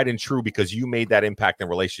tried and true because you made that impact and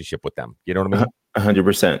relationship with them. You know what I mean?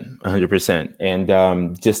 100%.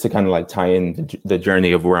 And just to kind of like tie in the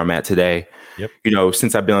journey of where I'm at today,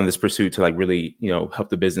 since I've been on this pursuit to like really, help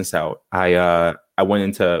the business out, I went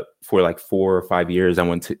into, for like 4 or 5 years, I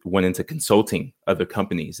went into consulting other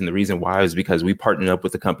companies. And the reason why is because we partnered up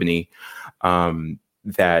with a company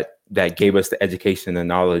that gave us the education and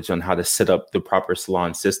knowledge on how to set up the proper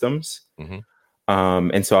salon systems.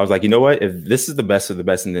 And so I was like, you know what, if this is the best of the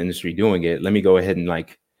best in the industry doing it, let me go ahead and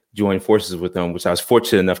like join forces with them, which I was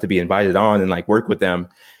fortunate enough to be invited on and like work with them.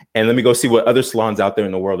 And let me go see what other salons out there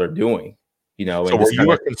in the world are doing, So were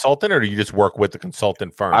you a consultant, or do you just work with the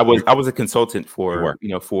consultant firm? I was a consultant for,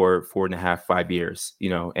 for 4.5, 5 years,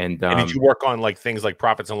 and did you work on like things like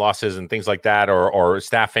profits and losses and things like that, or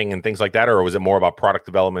staffing and things like that, or was it more about product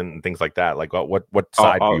development and things like that? Like what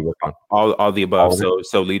side do you work on? All the above.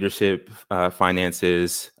 So leadership,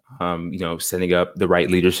 finances, setting up the right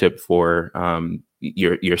leadership for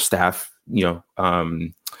your staff,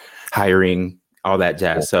 hiring, all that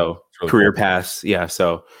jazz. So really career paths. Yeah.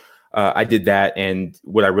 So I did that. And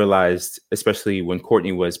what I realized, especially when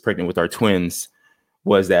Courtney was pregnant with our twins,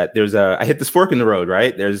 was that I hit this fork in the road,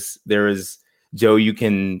 right? There is Joe, you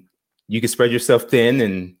can spread yourself thin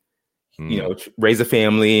and, raise a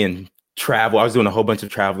family and travel. I was doing a whole bunch of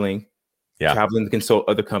traveling, traveling to consult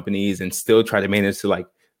other companies and still try to manage to like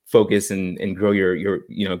focus and grow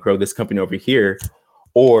grow this company over here.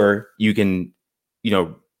 Or you can,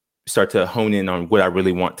 start to hone in on what I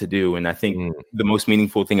really want to do. And I think the most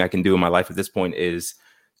meaningful thing I can do in my life at this point is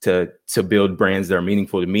to build brands that are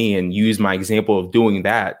meaningful to me and use my example of doing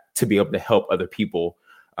that to be able to help other people.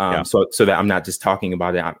 So that I'm not just talking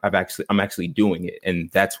about it. I'm actually doing it.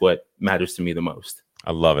 And that's what matters to me the most.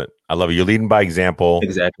 I love it. You're leading by example.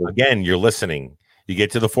 Exactly. Again, you're listening. You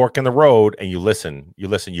get to the fork in the road and you listen,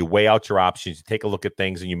 you weigh out your options, you take a look at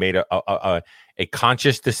things, and you made a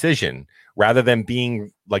conscious decision rather than being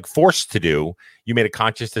like forced to do. You made a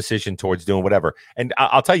conscious decision towards doing whatever. And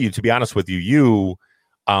I'll tell you, to be honest with you,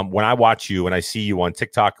 when I watch you and I see you on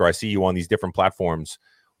TikTok or I see you on these different platforms,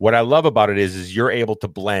 what I love about it is you're able to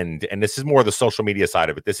blend. And this is more the social media side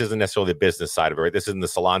of it. This isn't necessarily the business side of it, right? This isn't the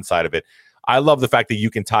salon side of it. I love the fact that you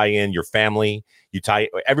can tie in your family. You tie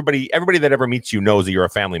everybody that ever meets you knows that you're a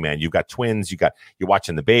family man. You've got twins. You're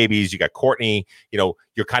watching the babies. You got Courtney.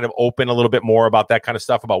 You're kind of open a little bit more about that kind of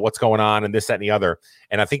stuff, about what's going on and this, that, and the other.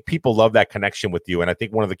 And I think people love that connection with you. And I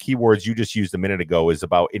think one of the key words you just used a minute ago is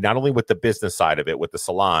about not only with the business side of it, with the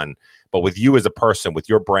salon, but with you as a person, with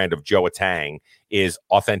your brand of Joe Atang, is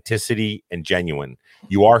authenticity and genuine.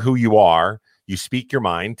 You are who you are. You speak your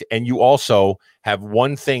mind, and you also have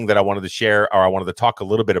one thing that I wanted to share, or I wanted to talk a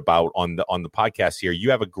little bit about on the podcast here. You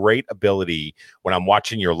have a great ability when I'm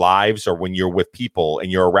watching your lives or when you're with people and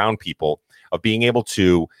you're around people, of being able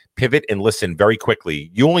to pivot and listen very quickly.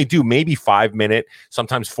 You only do maybe 5-minute,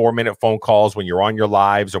 sometimes 4-minute phone calls when you're on your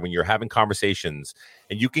lives or when you're having conversations.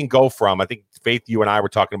 And you can go from, I think Faith, you and I were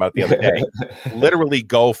talking about it the other day, literally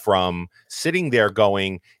go from sitting there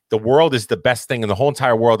going, the world is the best thing in the whole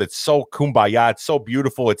entire world. It's so kumbaya. It's so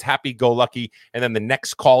beautiful. It's happy-go-lucky. And then the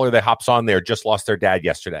next caller that hops on there just lost their dad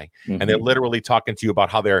yesterday. And they're literally talking to you about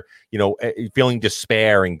how they're, feeling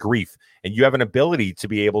despair and grief. And you have an ability to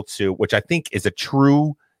be able to, which I think is a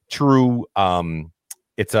true,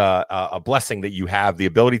 it's a blessing that you have the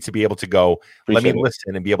ability to be able to go, let me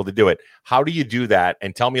listen and be able to do it. How do you do that?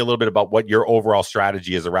 And tell me a little bit about what your overall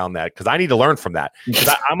strategy is around that. Cause I need to learn from that.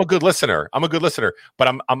 Cause I'm a good listener. But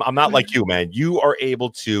I'm not like you, man. You are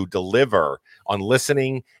able to deliver on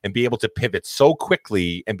listening and be able to pivot so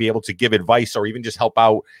quickly and be able to give advice or even just help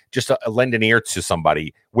out, just lend an ear to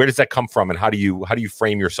somebody. Where does that come from? And how do you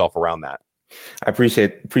frame yourself around that? I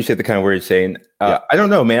appreciate the kind words, Shane. I don't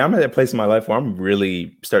know, man. I'm at a place in my life where I'm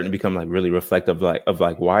really starting to become like really reflective,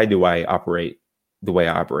 of why do I operate the way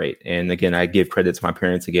I operate? And again, I give credit to my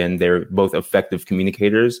parents. Again, they're both effective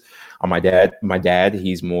communicators. My dad,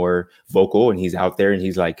 he's more vocal and he's out there and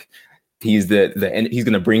he's like, he's he's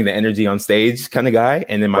going to bring the energy on stage kind of guy.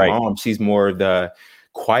 And then my mom, she's more the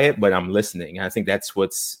quiet, but I'm listening. And I think that's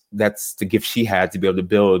the gift she had to be able to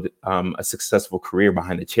build a successful career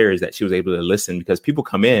behind the chair, is that she was able to listen, because people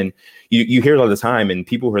come in, you hear it all the time, and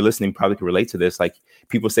people who are listening probably can relate to this. Like,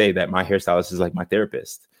 people say that my hairstylist is like my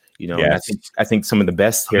therapist, And I think some of the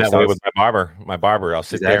best hairstylists with my barber, I'll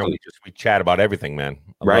sit there and we chat about everything, man.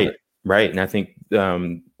 Right. And I think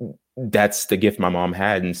that's the gift my mom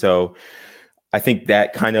had. And so I think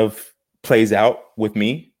that kind of plays out with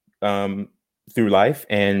me through life.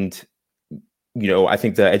 And, I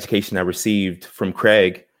think the education I received from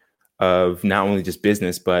Craig of not only just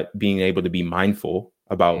business, but being able to be mindful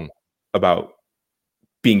about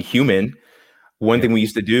being human. One thing we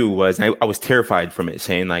used to do was, I was terrified from it,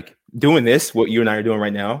 saying like, doing this, what you and I are doing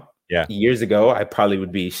right now. Yeah. Years ago, I probably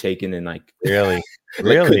would be shaken and like, really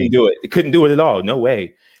couldn't do it. Couldn't do it at all. No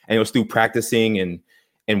way. And it was through practicing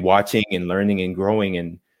and watching and learning and growing.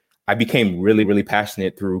 And I became really, really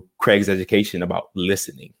passionate through Craig's education about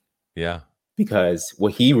listening. Yeah. Because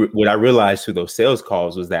what I realized through those sales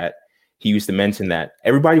calls was that he used to mention that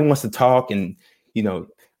everybody wants to talk and,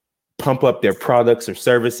 pump up their products or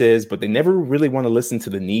services, but they never really want to listen to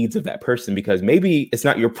the needs of that person, because maybe it's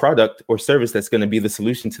not your product or service that's going to be the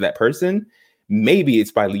solution to that person. maybe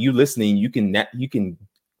it's by you listening, you can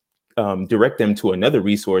direct them to another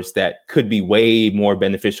resource that could be way more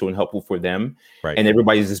beneficial and helpful for them. Right. And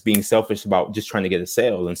everybody's just being selfish about just trying to get a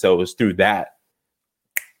sale. And so it was through that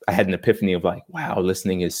I had an epiphany of like, wow,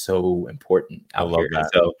 listening is so important out here. And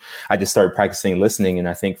so I just started practicing listening. And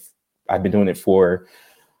I think I've been doing it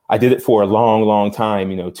I did it for a long, long time,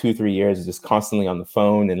 2-3 years, just constantly on the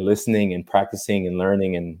phone and listening and practicing and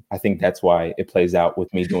learning. And I think that's why it plays out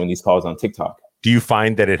with me doing these calls on TikTok. Do you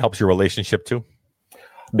find that it helps your relationship too?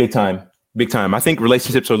 Big time. I think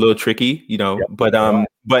relationships are a little tricky, but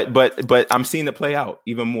I'm seeing it play out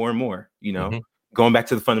even more and more, going back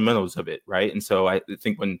to the fundamentals of it. Right. And so I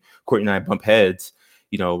think when Courtney and I bump heads,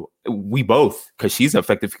 we both, because she's an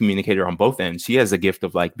effective communicator on both ends. She has a gift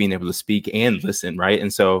of like being able to speak and listen. Right.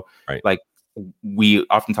 And so like we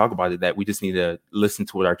often talk about it, that we just need to listen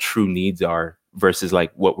to what our true needs are versus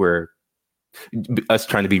like what we're us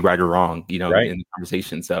trying to be right or wrong, in the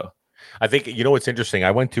conversation. So I think, what's interesting.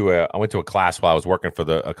 I went to a class while I was working for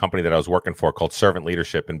a company that I was working for called Servant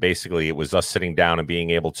Leadership. And basically it was us sitting down and being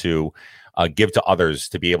able to give to others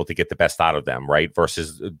to be able to get the best out of them, right?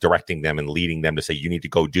 Versus directing them and leading them to say, you need to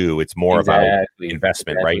go do. It's more about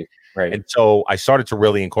investment, right? And so I started to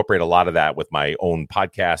really incorporate a lot of that with my own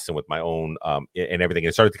podcasts and with my own and everything.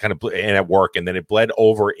 It started to kind of and at work, and then it bled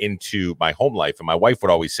over into my home life. And my wife would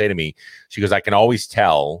always say to me, she goes, I can always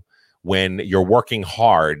tell when you're working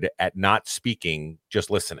hard at not speaking, just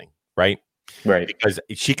listening, right? Right. Because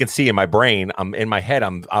she can see in my brain, I'm in my head,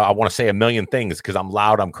 I want to say a million things because I'm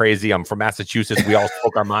loud, I'm crazy, I'm from Massachusetts. We all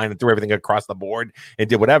spoke our mind and threw everything across the board and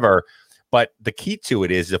did whatever. But the key to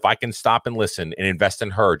it is if I can stop and listen and invest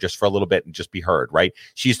in her just for a little bit and just be heard, right?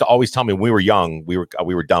 She used to always tell me when we were young, we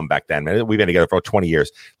were dumb back then. We've been together for 20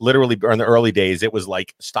 years. Literally in the early days, it was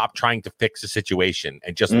like, stop trying to fix a situation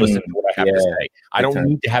and just listen to what I have to say. I don't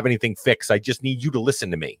need to have anything fixed. I just need you to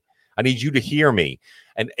listen to me. I need you to hear me.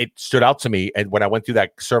 And it stood out to me. And when I went through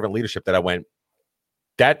that servant leadership, that I went,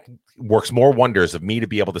 that works more wonders of me to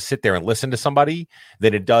be able to sit there and listen to somebody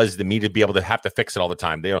than it does to me to be able to have to fix it all the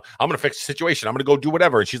time. I'm going to fix the situation. I'm going to go do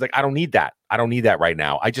whatever. And she's like, I don't need that. I don't need that right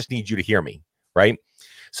now. I just need you to hear me. Right.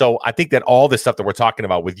 So I think that all this stuff that we're talking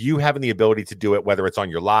about with you having the ability to do it, whether it's on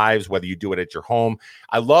your lives, whether you do it at your home,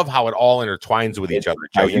 I love how it all intertwines with each other.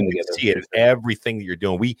 Joe, you can see it in everything that you're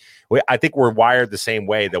doing. I think we're wired the same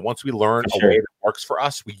way, that once we learn a way that works for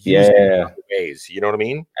us, we use it in other ways. You know what I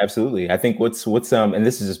mean? Absolutely. I think what's and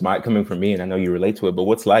this is just coming from me, and I know you relate to it, but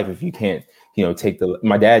what's life if you can't, take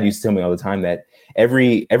my dad used to tell me all the time that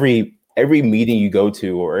every meeting you go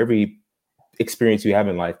to or every experience you have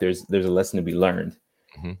in life, there's a lesson to be learned.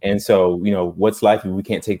 Mm-hmm. And so, what's life if we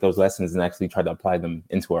can't take those lessons and actually try to apply them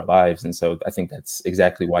into our lives? And so I think that's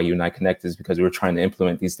exactly why you and I connect, is because we're trying to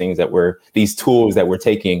implement these things these tools that we're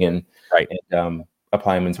taking and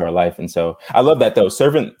apply them into our life. And so I love that though.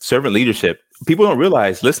 Servant leadership. People don't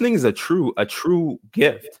realize listening is a true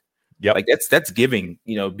gift. Yeah. Like that's giving,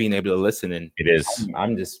 being able to listen. And it is.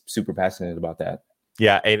 I'm just super passionate about that.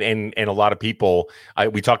 Yeah, and a lot of people,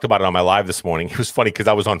 we talked about it on my live this morning. It was funny because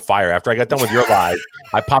I was on fire. After I got done with your live,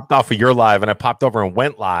 I popped off of your live and I popped over and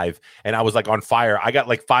went live, and I was like on fire. I got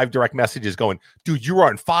like 5 direct messages going, dude, you were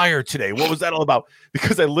on fire today. What was that all about?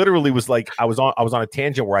 Because I literally was like, I was on a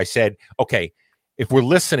tangent where I said, okay, if we're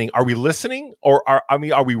listening, are we listening, or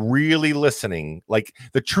are we really listening? Like,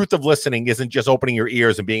 the truth of listening isn't just opening your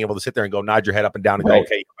ears and being able to sit there and go nod your head up and down and go,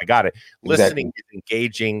 okay, I got it. Listening is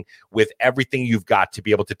engaging with everything you've got to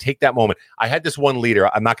be able to take that moment. I had this one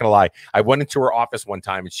leader, I'm not going to lie. I went into her office one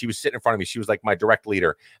time and she was sitting in front of me. She was like my direct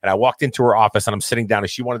leader. And I walked into her office and I'm sitting down,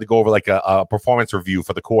 and she wanted to go over like a performance review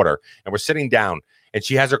for the quarter. And we're sitting down. And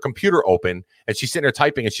she has her computer open and she's sitting there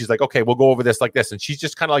typing, and she's like, okay, we'll go over this like this. And she's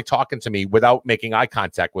just kind of like talking to me without making eye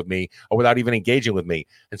contact with me or without even engaging with me.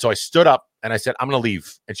 And so I stood up and I said, I'm going to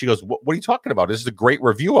leave. And she goes, what are you talking about? This is a great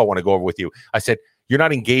review I want to go over with you. I said, you're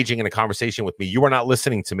not engaging in a conversation with me. You are not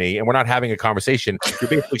listening to me, and we're not having a conversation. You're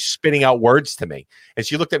basically spitting out words to me. And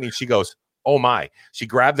she looked at me and she goes, oh my. She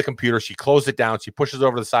grabbed the computer. She closed it down. She pushes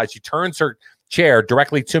over to the side. She turns her chair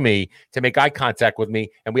directly to me to make eye contact with me.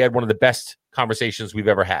 And we had one of the best conversations we've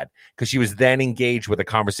ever had, because she was then engaged with a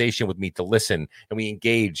conversation with me to listen, and we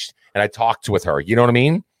engaged and I talked with her. You know what I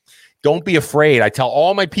mean? Don't be afraid. I tell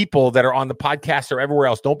all my people that are on the podcast or everywhere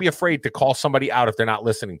else, don't be afraid to call somebody out if they're not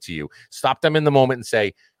listening to you. Stop them in the moment and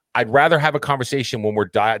say, I'd rather have a conversation when we're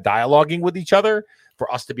dialoguing with each other,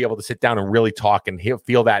 for us to be able to sit down and really talk and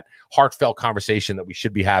feel that heartfelt conversation that we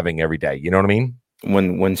should be having every day. You know what I mean?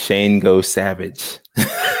 When Shane goes savage.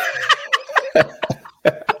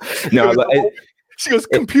 She goes,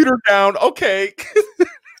 computer down. Okay.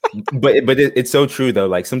 but it's so true though.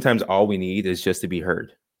 Like sometimes all we need is just to be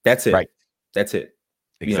heard. That's it. Right. That's it.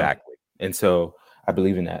 Exactly. And so I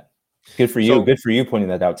believe in that. Good for you. So, good for you pointing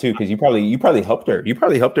that out too, because you probably helped her. You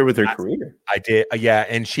probably helped her with her career. I did, yeah.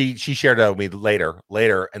 And she shared that with me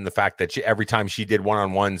later, and the fact that every time she did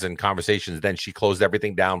one-on-ones and conversations, then she closed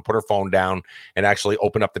everything down, put her phone down, and actually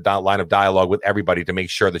opened up the line of dialogue with everybody to make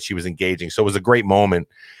sure that she was engaging. So it was a great moment.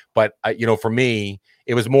 But for me,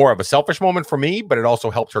 it was more of a selfish moment for me, but it also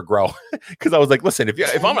helped her grow because I was like, listen,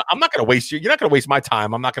 if I'm not going to waste you're not going to waste my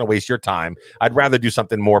time. I'm not going to waste your time. I'd rather do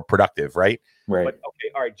something more productive, right? Right. But,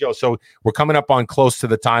 okay. All right, Joe. So we're coming up on close to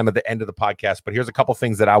the time of the end of the podcast, but here's a couple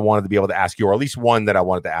things that I wanted to be able to ask you, or at least one that I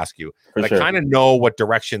wanted to ask you. I kind of know what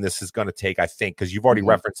direction this is going to take, I think, because you've already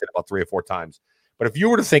referenced it about 3 or 4 times. But if you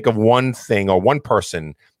were to think of one thing or one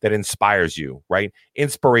person that inspires you, right?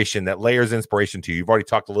 Inspiration, that layers inspiration to you. You've already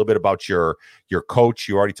talked a little bit about your coach.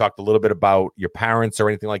 You already talked a little bit about your parents or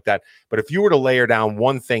anything like that. But if you were to layer down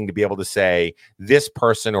one thing to be able to say, this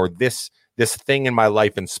person or this thing in my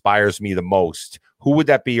life inspires me the most, who would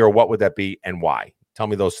that be or what would that be and why? Tell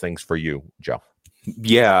me those things for you, Joe.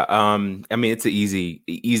 Yeah. I mean, it's an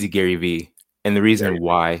easy Gary Vee. And the reason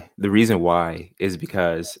why is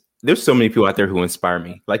because there's so many people out there who inspire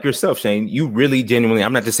me, like yourself, Shane. You really genuinely,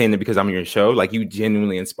 I'm not just saying that because I'm on your show, like you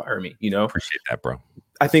genuinely inspire me, Appreciate that, bro.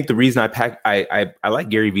 I think the reason I like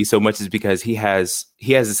Gary Vee so much is because he has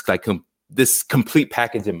this like this complete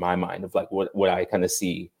package in my mind of like what I kind of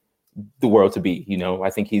see the world to be,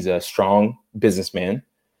 I think he's a strong businessman.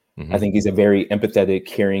 I think he's a very empathetic,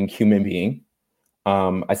 caring human being.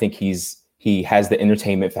 I think he has the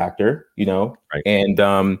entertainment factor, right. And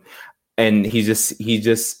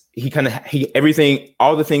everything,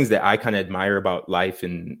 all the things that I kind of admire about life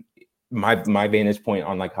and my vantage point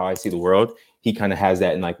on like how I see the world, he kind of has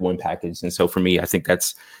that in like one package. And so for me, I think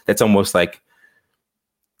that's almost like,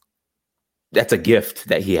 that's a gift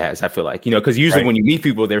that he has. I feel like, because usually when you meet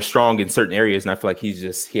people, they're strong in certain areas. And I feel like he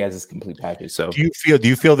has this complete package. So do you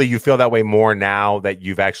feel that way more now that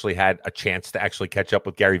you've actually had a chance to actually catch up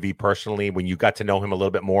with Gary Vee personally, when you got to know him a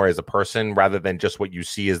little bit more as a person rather than just what you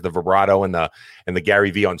see as the vibrato and the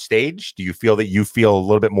Gary Vee on stage? Do you feel that you feel a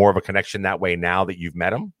little bit more of a connection that way now that you've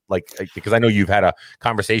met him? Like, because I know you've had a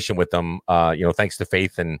conversation with them, thanks to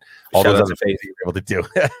Faith and all those other things that you were able to do.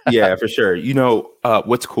 Yeah, for sure.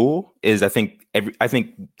 What's cool is I think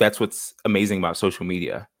that's what's amazing about social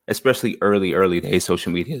media, especially early days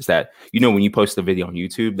social media, is that, when you post a video on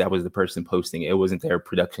YouTube, that was the person posting it. It wasn't their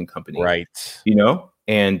production company. Right.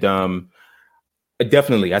 And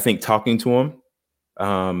definitely, I think talking to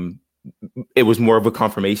him, it was more of a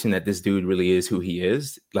confirmation that this dude really is who he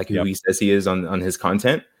is, like who he says he is on his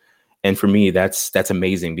content. And for me, that's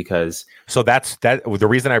amazing because. So that's the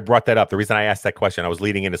reason I brought that up. The reason I asked that question, I was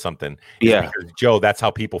leading into something. Yeah. Because, Joe, that's how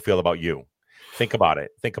people feel about you. Think about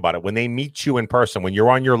it. When they meet you in person, when you're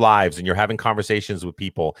on your lives and you're having conversations with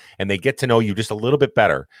people and they get to know you just a little bit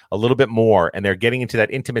better, a little bit more, and they're getting into that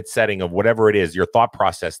intimate setting of whatever it is, your thought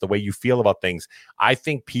process, the way you feel about things. I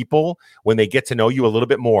think people, when they get to know you a little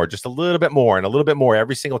bit more, just a little bit more and a little bit more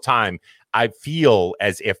every single time, I feel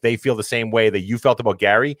as if they feel the same way that you felt about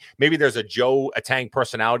Gary. Maybe there's a Joe Atang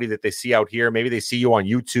personality that they see out here. Maybe they see you on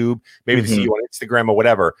YouTube. Maybe they see you on Instagram or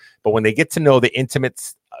whatever. But when they get to know the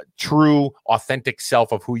intimate, true, authentic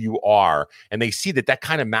self of who you are, and they see that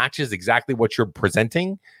kind of matches exactly what you're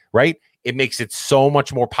presenting, right? It makes it so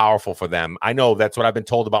much more powerful for them. I know that's what I've been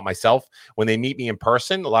told about myself. When they meet me in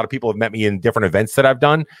person, a lot of people have met me in different events that I've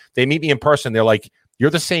done. They meet me in person. They're like, you're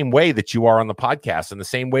the same way that you are on the podcast and the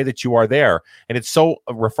same way that you are there. And it's so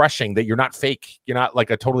refreshing that you're not fake. You're not like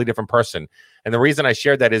a totally different person. And the reason I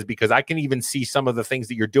shared that is because I can even see some of the things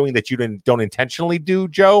that you're doing that you don't intentionally do,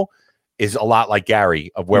 Joe, is a lot like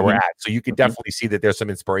Gary of where we're at. So you can definitely see that there's some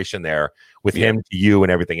inspiration there with him to you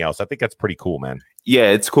and everything else. I think that's pretty cool, man. Yeah,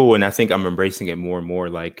 it's cool. And I think I'm embracing it more and more.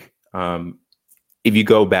 Like, if you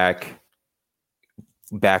go back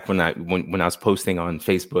when I was posting on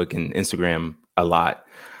Facebook and Instagram a lot,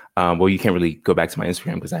 well, you can't really go back to my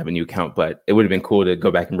Instagram because I have a new account, but it would have been cool to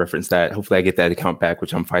go back and reference that. Hopefully I get that account back,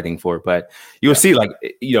 which I'm fighting for. But you'll see, like,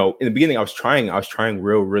 in the beginning, I was trying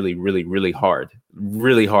really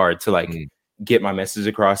hard to like get my message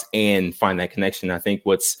across and find that connection. I think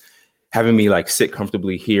what's having me like sit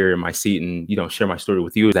comfortably here in my seat and, share my story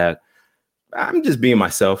with you is that I'm just being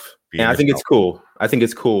myself. And I think it's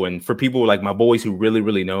cool. And for people like my boys who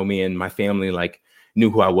really know me and my family, like,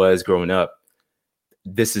 knew who I was growing up,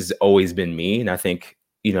 this has always been me. And I think,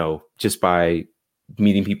 just by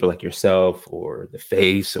meeting people like yourself or the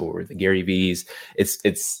Face or the Gary V's.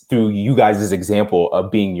 It's through you guys' example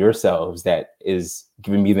of being yourselves that is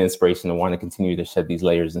giving me the inspiration to want to continue to shed these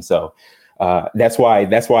layers. And so that's why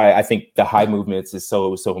I think the High movements is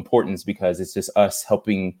so important, is because it's just us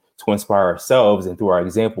helping to inspire ourselves, and through our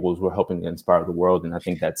examples, we're helping to inspire the world. And I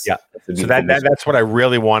think that's that's what I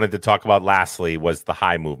really wanted to talk about. Lastly, was the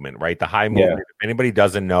High movement, right? The High movement. Yeah. If anybody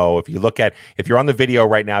doesn't know, if you're on the video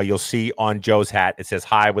right now, you'll see on Joe's hat it says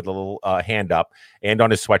High with a little hand up, and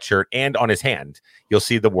on his sweatshirt and on his hand, you'll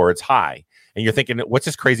see the words High. And you're thinking, what's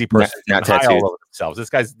this crazy person not high all over themselves?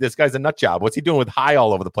 This guy's a nut job. What's he doing with High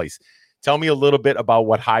all over the place? Tell me a little bit about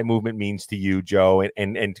what High movement means to you, Joe,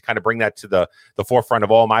 and to kind of bring that to the forefront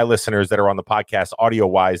of all my listeners that are on the podcast,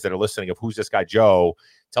 audio-wise, that are listening, of who's this guy, Joe.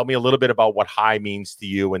 Tell me a little bit about what High means to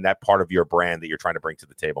you and that part of your brand that you're trying to bring to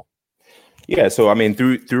the table. Yeah, so I mean,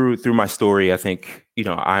 through my story, I think,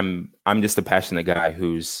 I'm just a passionate guy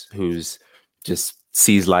who's just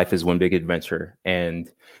sees life as one big adventure. And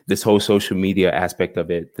this whole social media aspect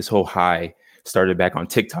of it, this whole High, started back on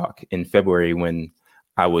TikTok in February, when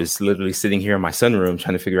I was literally sitting here in my sunroom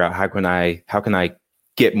trying to figure out how can I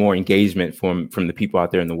get more engagement from the people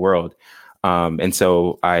out there in the world. And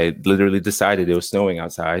so I literally decided, it was snowing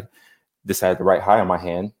outside, decided to write High on my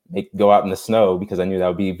hand, go out in the snow, because I knew that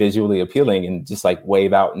would be visually appealing, and just like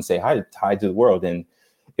wave out and say hi to the world. And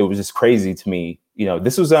it was just crazy to me.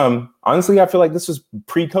 This was honestly, I feel like this was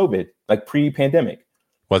pre-COVID, like pre-pandemic.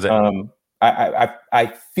 Was it?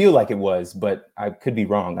 I feel like it was, but I could be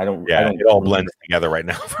wrong. It all blends together right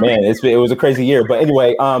now. Man, it was a crazy year. But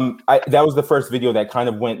anyway, that was the first video that kind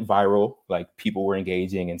of went viral. Like, people were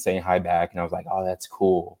engaging and saying hi back, and I was like, oh, that's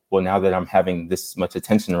cool. Well, now that I'm having this much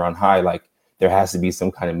attention around High, like, there has to be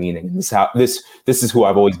some kind of meaning. And this is who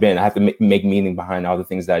I've always been. I have to make meaning behind all the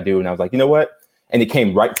things that I do. And I was like, you know what? And it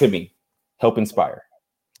came right to me. Help inspire.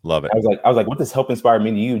 Love it. I was like, what does help inspire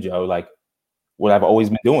mean to you, Joe? Like, what I've always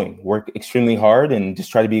been doing, work extremely hard and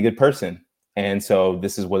just try to be a good person. And so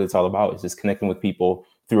this is what it's all about. It's just connecting with people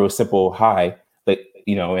through a simple High, but,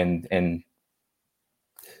 and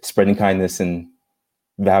spreading kindness and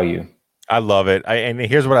value. I love it. And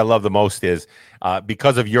here's what I love the most is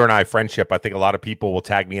because of your and I friendship, I think a lot of people will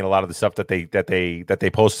tag me in a lot of the stuff that they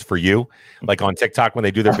post for you, like on TikTok when they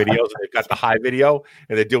do their videos. They've got the High video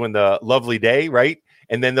and they're doing the lovely day, right?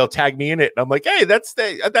 And then they'll tag me in it. And I'm like, hey,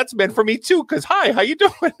 that's meant for me too. Cause Hi, how you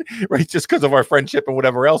doing? Right. Just because of our friendship and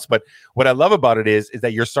whatever else. But what I love about it is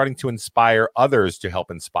that you're starting to inspire others to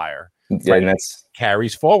help inspire. Yeah, right? And that's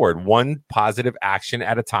carries forward one positive action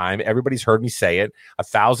at a time. Everybody's heard me say it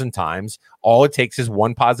 1,000 times. All it takes is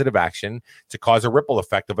one positive action to cause a ripple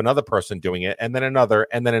effect of another person doing it, and then another,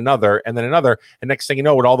 and then another, and then another. And next thing you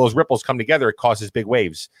know, when all those ripples come together, it causes big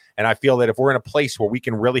waves. And I feel that if we're in a place where we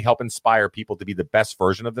can really help inspire people to be the best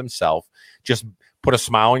version of themselves, just put a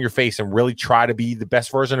smile on your face and really try to be the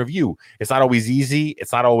best version of you. It's not always easy.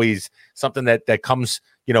 It's not always something that comes,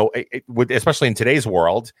 especially in today's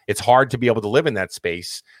world. It's hard to be able to live in that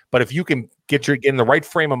space. But if you can get in the right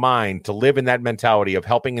frame of mind to live in that mentality of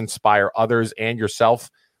helping inspire others and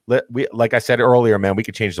yourself, like I said earlier, man, we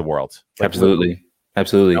could change the world. Absolutely.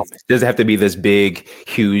 Absolutely. It doesn't have to be this big,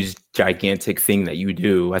 huge, gigantic thing that you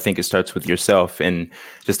do. I think it starts with yourself. And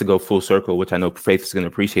just to go full circle, which I know Faith is going to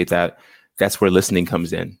appreciate that's where listening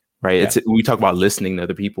comes in, right? Yeah. We talk about listening to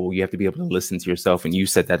other people. You have to be able to listen to yourself. And you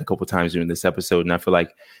said that a couple of times during this episode. And I feel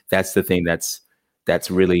like that's the thing that's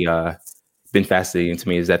really been fascinating to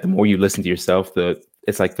me, is that the more you listen to yourself,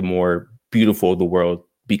 it's like the more beautiful the world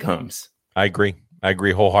becomes. I agree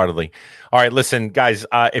wholeheartedly. All right, listen, guys,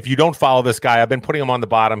 if you don't follow this guy, I've been putting him on the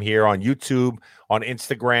bottom here on YouTube, on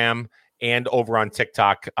Instagram, and over on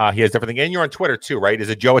TikTok. He has everything. And you're on Twitter too, right? Is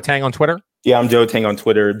it Joe Atang on Twitter? Yeah, I'm Joe Atang on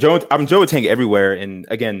Twitter. I'm Joe Atang everywhere. And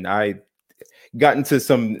again, I got into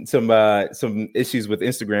some issues with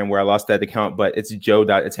Instagram where I lost that account, but it's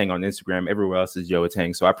Joe.Atang on Instagram. Everywhere else is Joe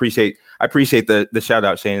Atang. So I appreciate the shout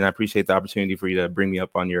out, Shane. And I appreciate the opportunity for you to bring me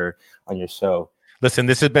up on your show. Listen,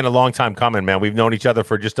 this has been a long time coming, man. We've known each other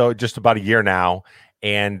for just about a year now,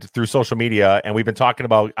 and through social media, and we've been talking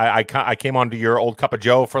about. I came onto your old Cup of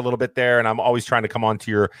Joe for a little bit there, and I'm always trying to come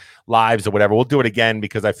onto your lives or whatever. We'll do it again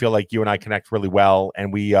because I feel like you and I connect really well,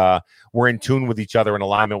 and we're in tune with each other, in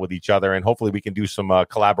alignment with each other, and hopefully we can do some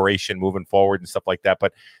collaboration moving forward and stuff like that.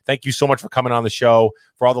 But thank you so much for coming on the show.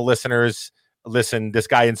 For all the listeners, listen, this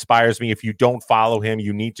guy inspires me. If you don't follow him,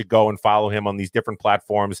 you need to go and follow him on these different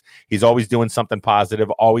platforms. He's always doing something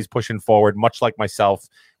positive, always pushing forward, much like myself.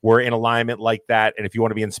 We're in alignment like that. And if you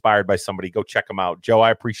want to be inspired by somebody, go check him out. Joe,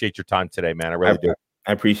 I appreciate your time today, man. I really do.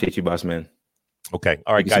 I appreciate you, boss man. Okay.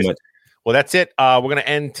 All right, guys. So Well, that's it. We're going to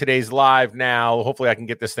end today's live now. Hopefully I can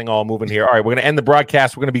get this thing all moving here. All right, we're going to end the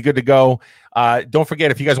broadcast. We're going to be good to go. Don't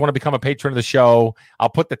forget, if you guys want to become a patron of the show, I'll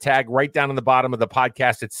put the tag right down in the bottom of the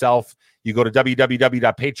podcast itself. You go to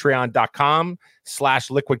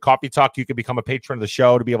www.patreon.com/Liquid Coffee Talk. You can become a patron of the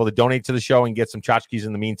show to be able to donate to the show and get some tchotchkes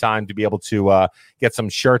in the meantime to be able to get some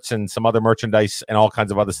shirts and some other merchandise and all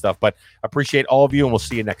kinds of other stuff. But appreciate all of you, and we'll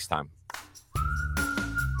see you next time.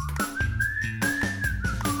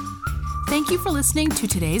 Thank you for listening to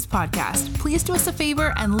today's podcast. Please do us a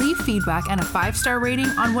favor and leave feedback and a 5-star rating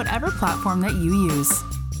on whatever platform that you use.